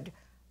should,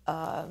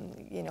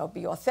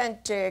 be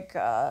authentic.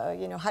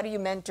 How do you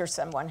mentor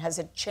someone? Has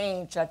it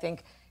changed? I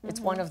think it's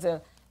one of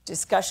the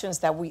discussions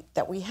that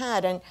we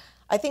had, and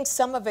I think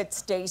some of it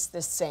stays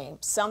the same.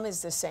 Some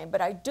is the same,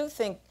 but I do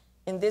think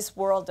in this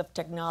world of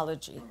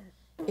technology,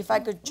 if I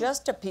could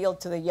just appeal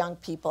to the young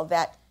people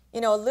that a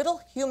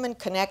little human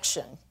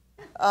connection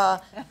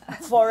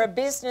for a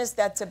business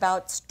that's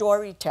about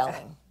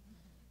storytelling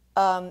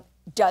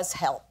does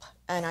help.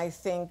 And I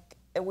think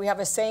we have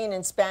a saying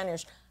in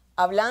Spanish,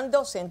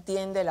 hablando se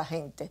entiende la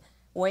gente.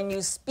 When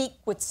you speak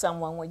with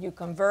someone, when you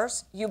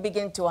converse, you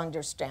begin to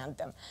understand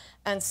them.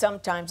 And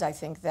sometimes I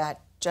think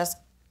that just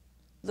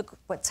look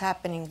what's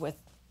happening with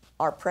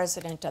our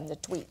president and the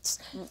tweets.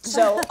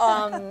 So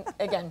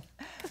again.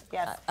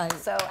 Yes,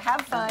 so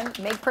have fun,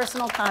 make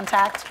personal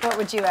contact. What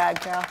would you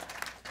add, Carol?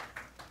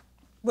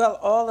 Well,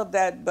 all of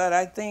that, but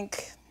I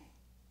think,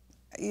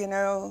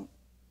 it's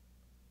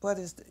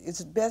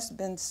best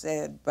been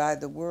said by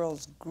the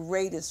world's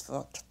greatest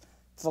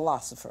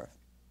philosopher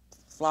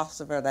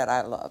that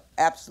I love,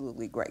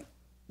 absolutely great,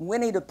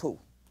 Winnie the Pooh.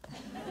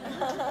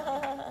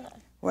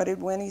 What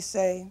did Winnie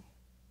say?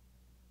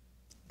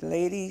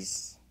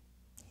 Ladies,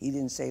 he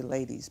didn't say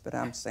ladies, but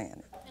I'm saying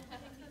it.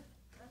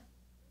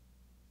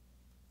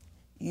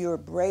 You're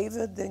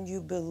braver than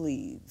you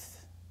believe,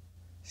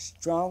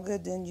 stronger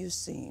than you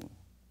seem,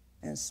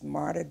 and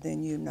smarter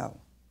than you know.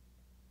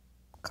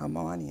 Come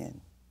on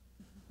in.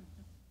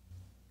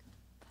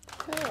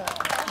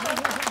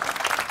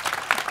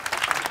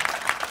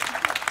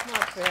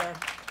 Not fair.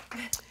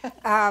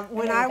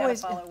 When I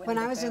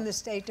was in the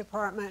State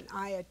Department,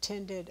 I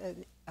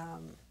attended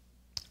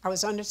I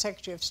was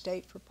Undersecretary of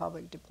State for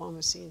Public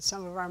Diplomacy, and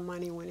some of our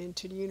money went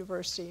into the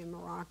university in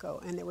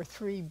Morocco, and there were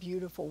 3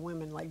 beautiful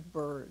women like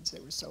birds, they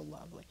were so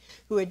lovely,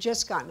 who had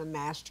just gotten a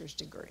master's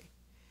degree.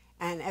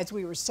 And as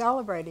we were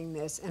celebrating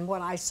this, and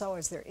what I saw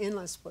as their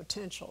endless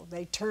potential,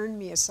 they turned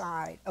me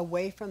aside,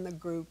 away from the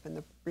group and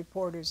the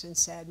reporters, and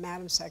said,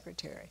 Madam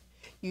Secretary,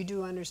 you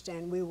do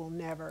understand we will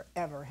never,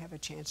 ever have a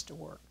chance to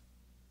work.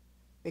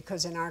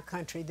 Because in our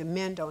country, the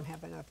men don't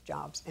have enough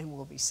jobs, and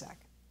we'll be second.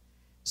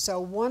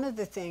 So one of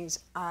the things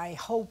I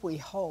hope we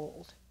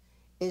hold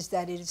is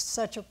that it is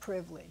such a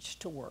privilege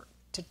to work,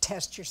 to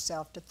test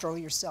yourself, to throw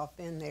yourself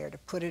in there, to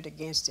put it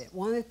against it.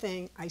 One of the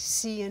things I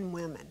see in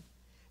women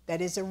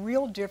that is a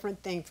real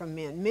different thing from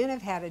men. Men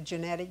have had a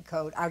genetic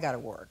code, I gotta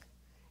work.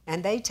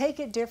 And they take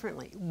it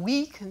differently.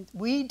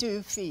 We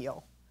do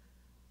feel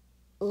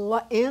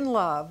in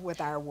love with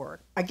our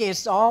work.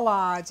 Against all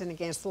odds and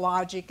against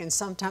logic and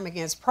sometimes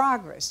against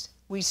progress,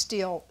 we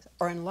still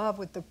are in love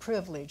with the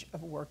privilege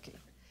of working.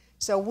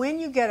 So when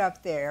you get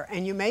up there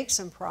and you make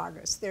some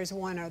progress, there's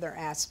one other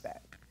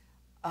aspect.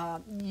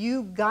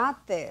 You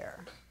got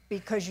there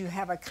because you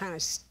have a kind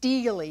of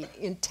steely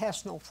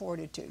intestinal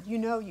fortitude. You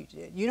know you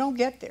did. You don't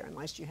get there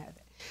unless you have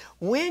it.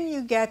 When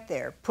you get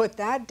there, put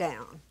that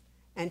down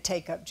and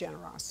take up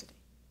generosity.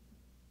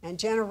 And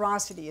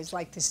generosity is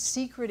like the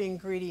secret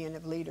ingredient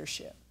of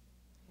leadership.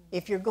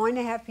 If you're going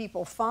to have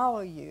people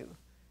follow you,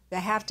 they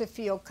have to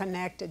feel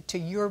connected to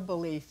your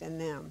belief in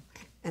them.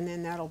 And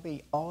then that'll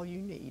be all you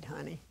need,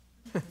 honey.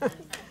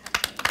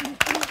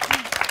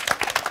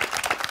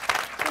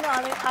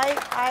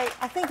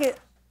 I think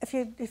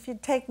if you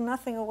take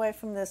nothing away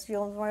from this,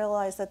 you'll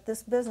realize that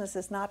this business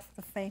is not for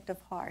the faint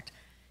of heart.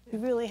 You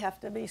really have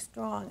to be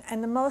strong.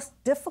 And the most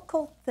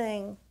difficult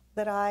thing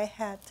that I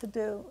had to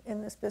do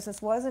in this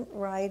business wasn't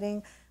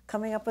writing,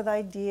 coming up with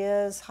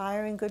ideas,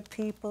 hiring good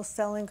people,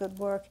 selling good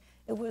work.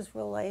 It was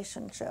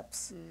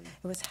relationships.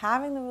 It was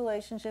having the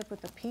relationship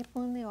with the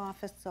people in the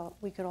office so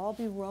we could all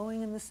be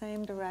rowing in the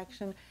same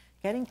direction,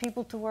 getting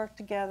people to work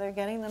together,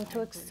 getting them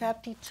to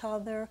accept each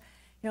other.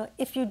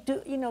 If you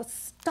do,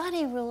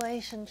 study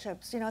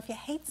relationships. If you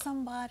hate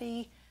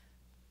somebody,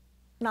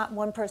 not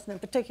one person in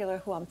particular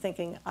who I'm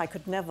thinking I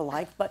could never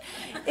like, but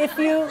if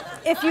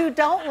you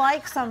don't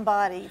like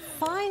somebody,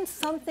 find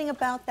something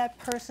about that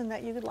person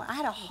that you could like. I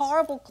had a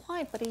horrible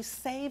client, but he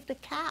saved a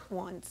cat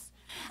once.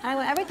 And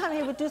every time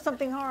he would do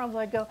something horrible,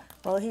 I'd go,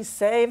 well, he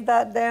saved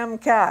that damn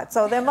cat,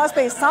 so there must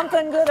be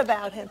something good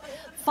about him.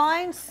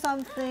 Find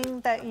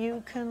something that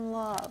you can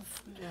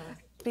love.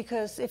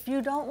 Because if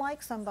you don't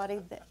like somebody,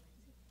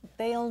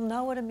 they'll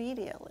know it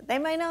immediately. They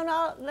may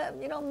not,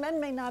 men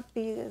may not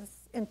be as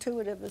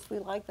intuitive as we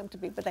like them to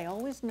be, but they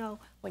always know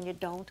when you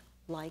don't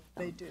like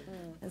them. They do.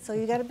 And so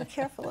you got to be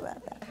careful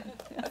about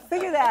that.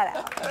 Figure that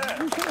out.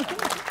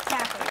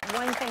 Kathy,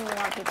 one thing you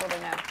want people to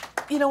know.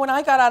 When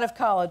I got out of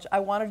college, I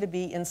wanted to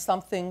be in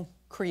something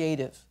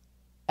creative.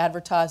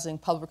 Advertising,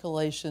 public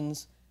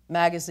relations,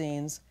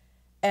 magazines.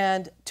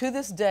 And to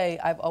this day,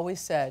 I've always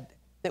said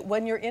that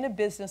when you're in a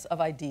business of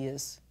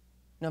ideas,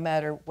 no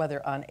matter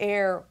whether on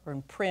air or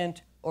in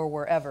print or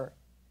wherever,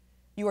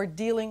 you are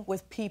dealing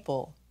with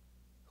people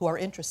who are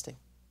interesting.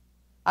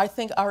 I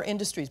think our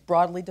industries,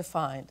 broadly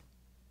defined,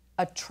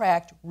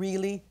 attract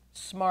really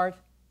smart,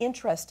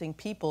 interesting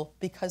people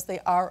because they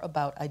are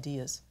about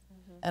ideas.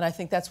 And I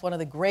think that's one of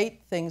the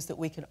great things that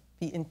we can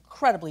be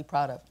incredibly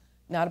proud of.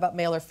 Not about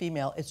male or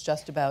female, it's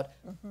just about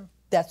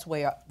that's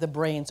where the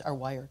brains are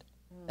wired.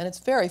 And it's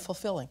very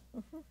fulfilling.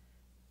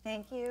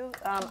 Thank you.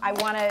 I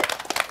want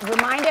to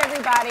remind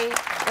everybody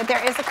that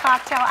there is a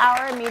cocktail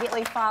hour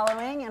immediately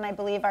following, and I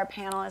believe our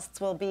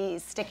panelists will be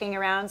sticking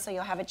around, so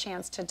you'll have a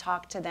chance to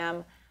talk to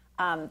them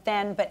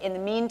then. But in the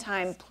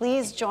meantime,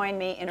 please join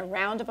me in a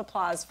round of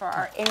applause for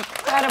our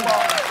incredible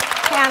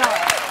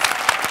panelists.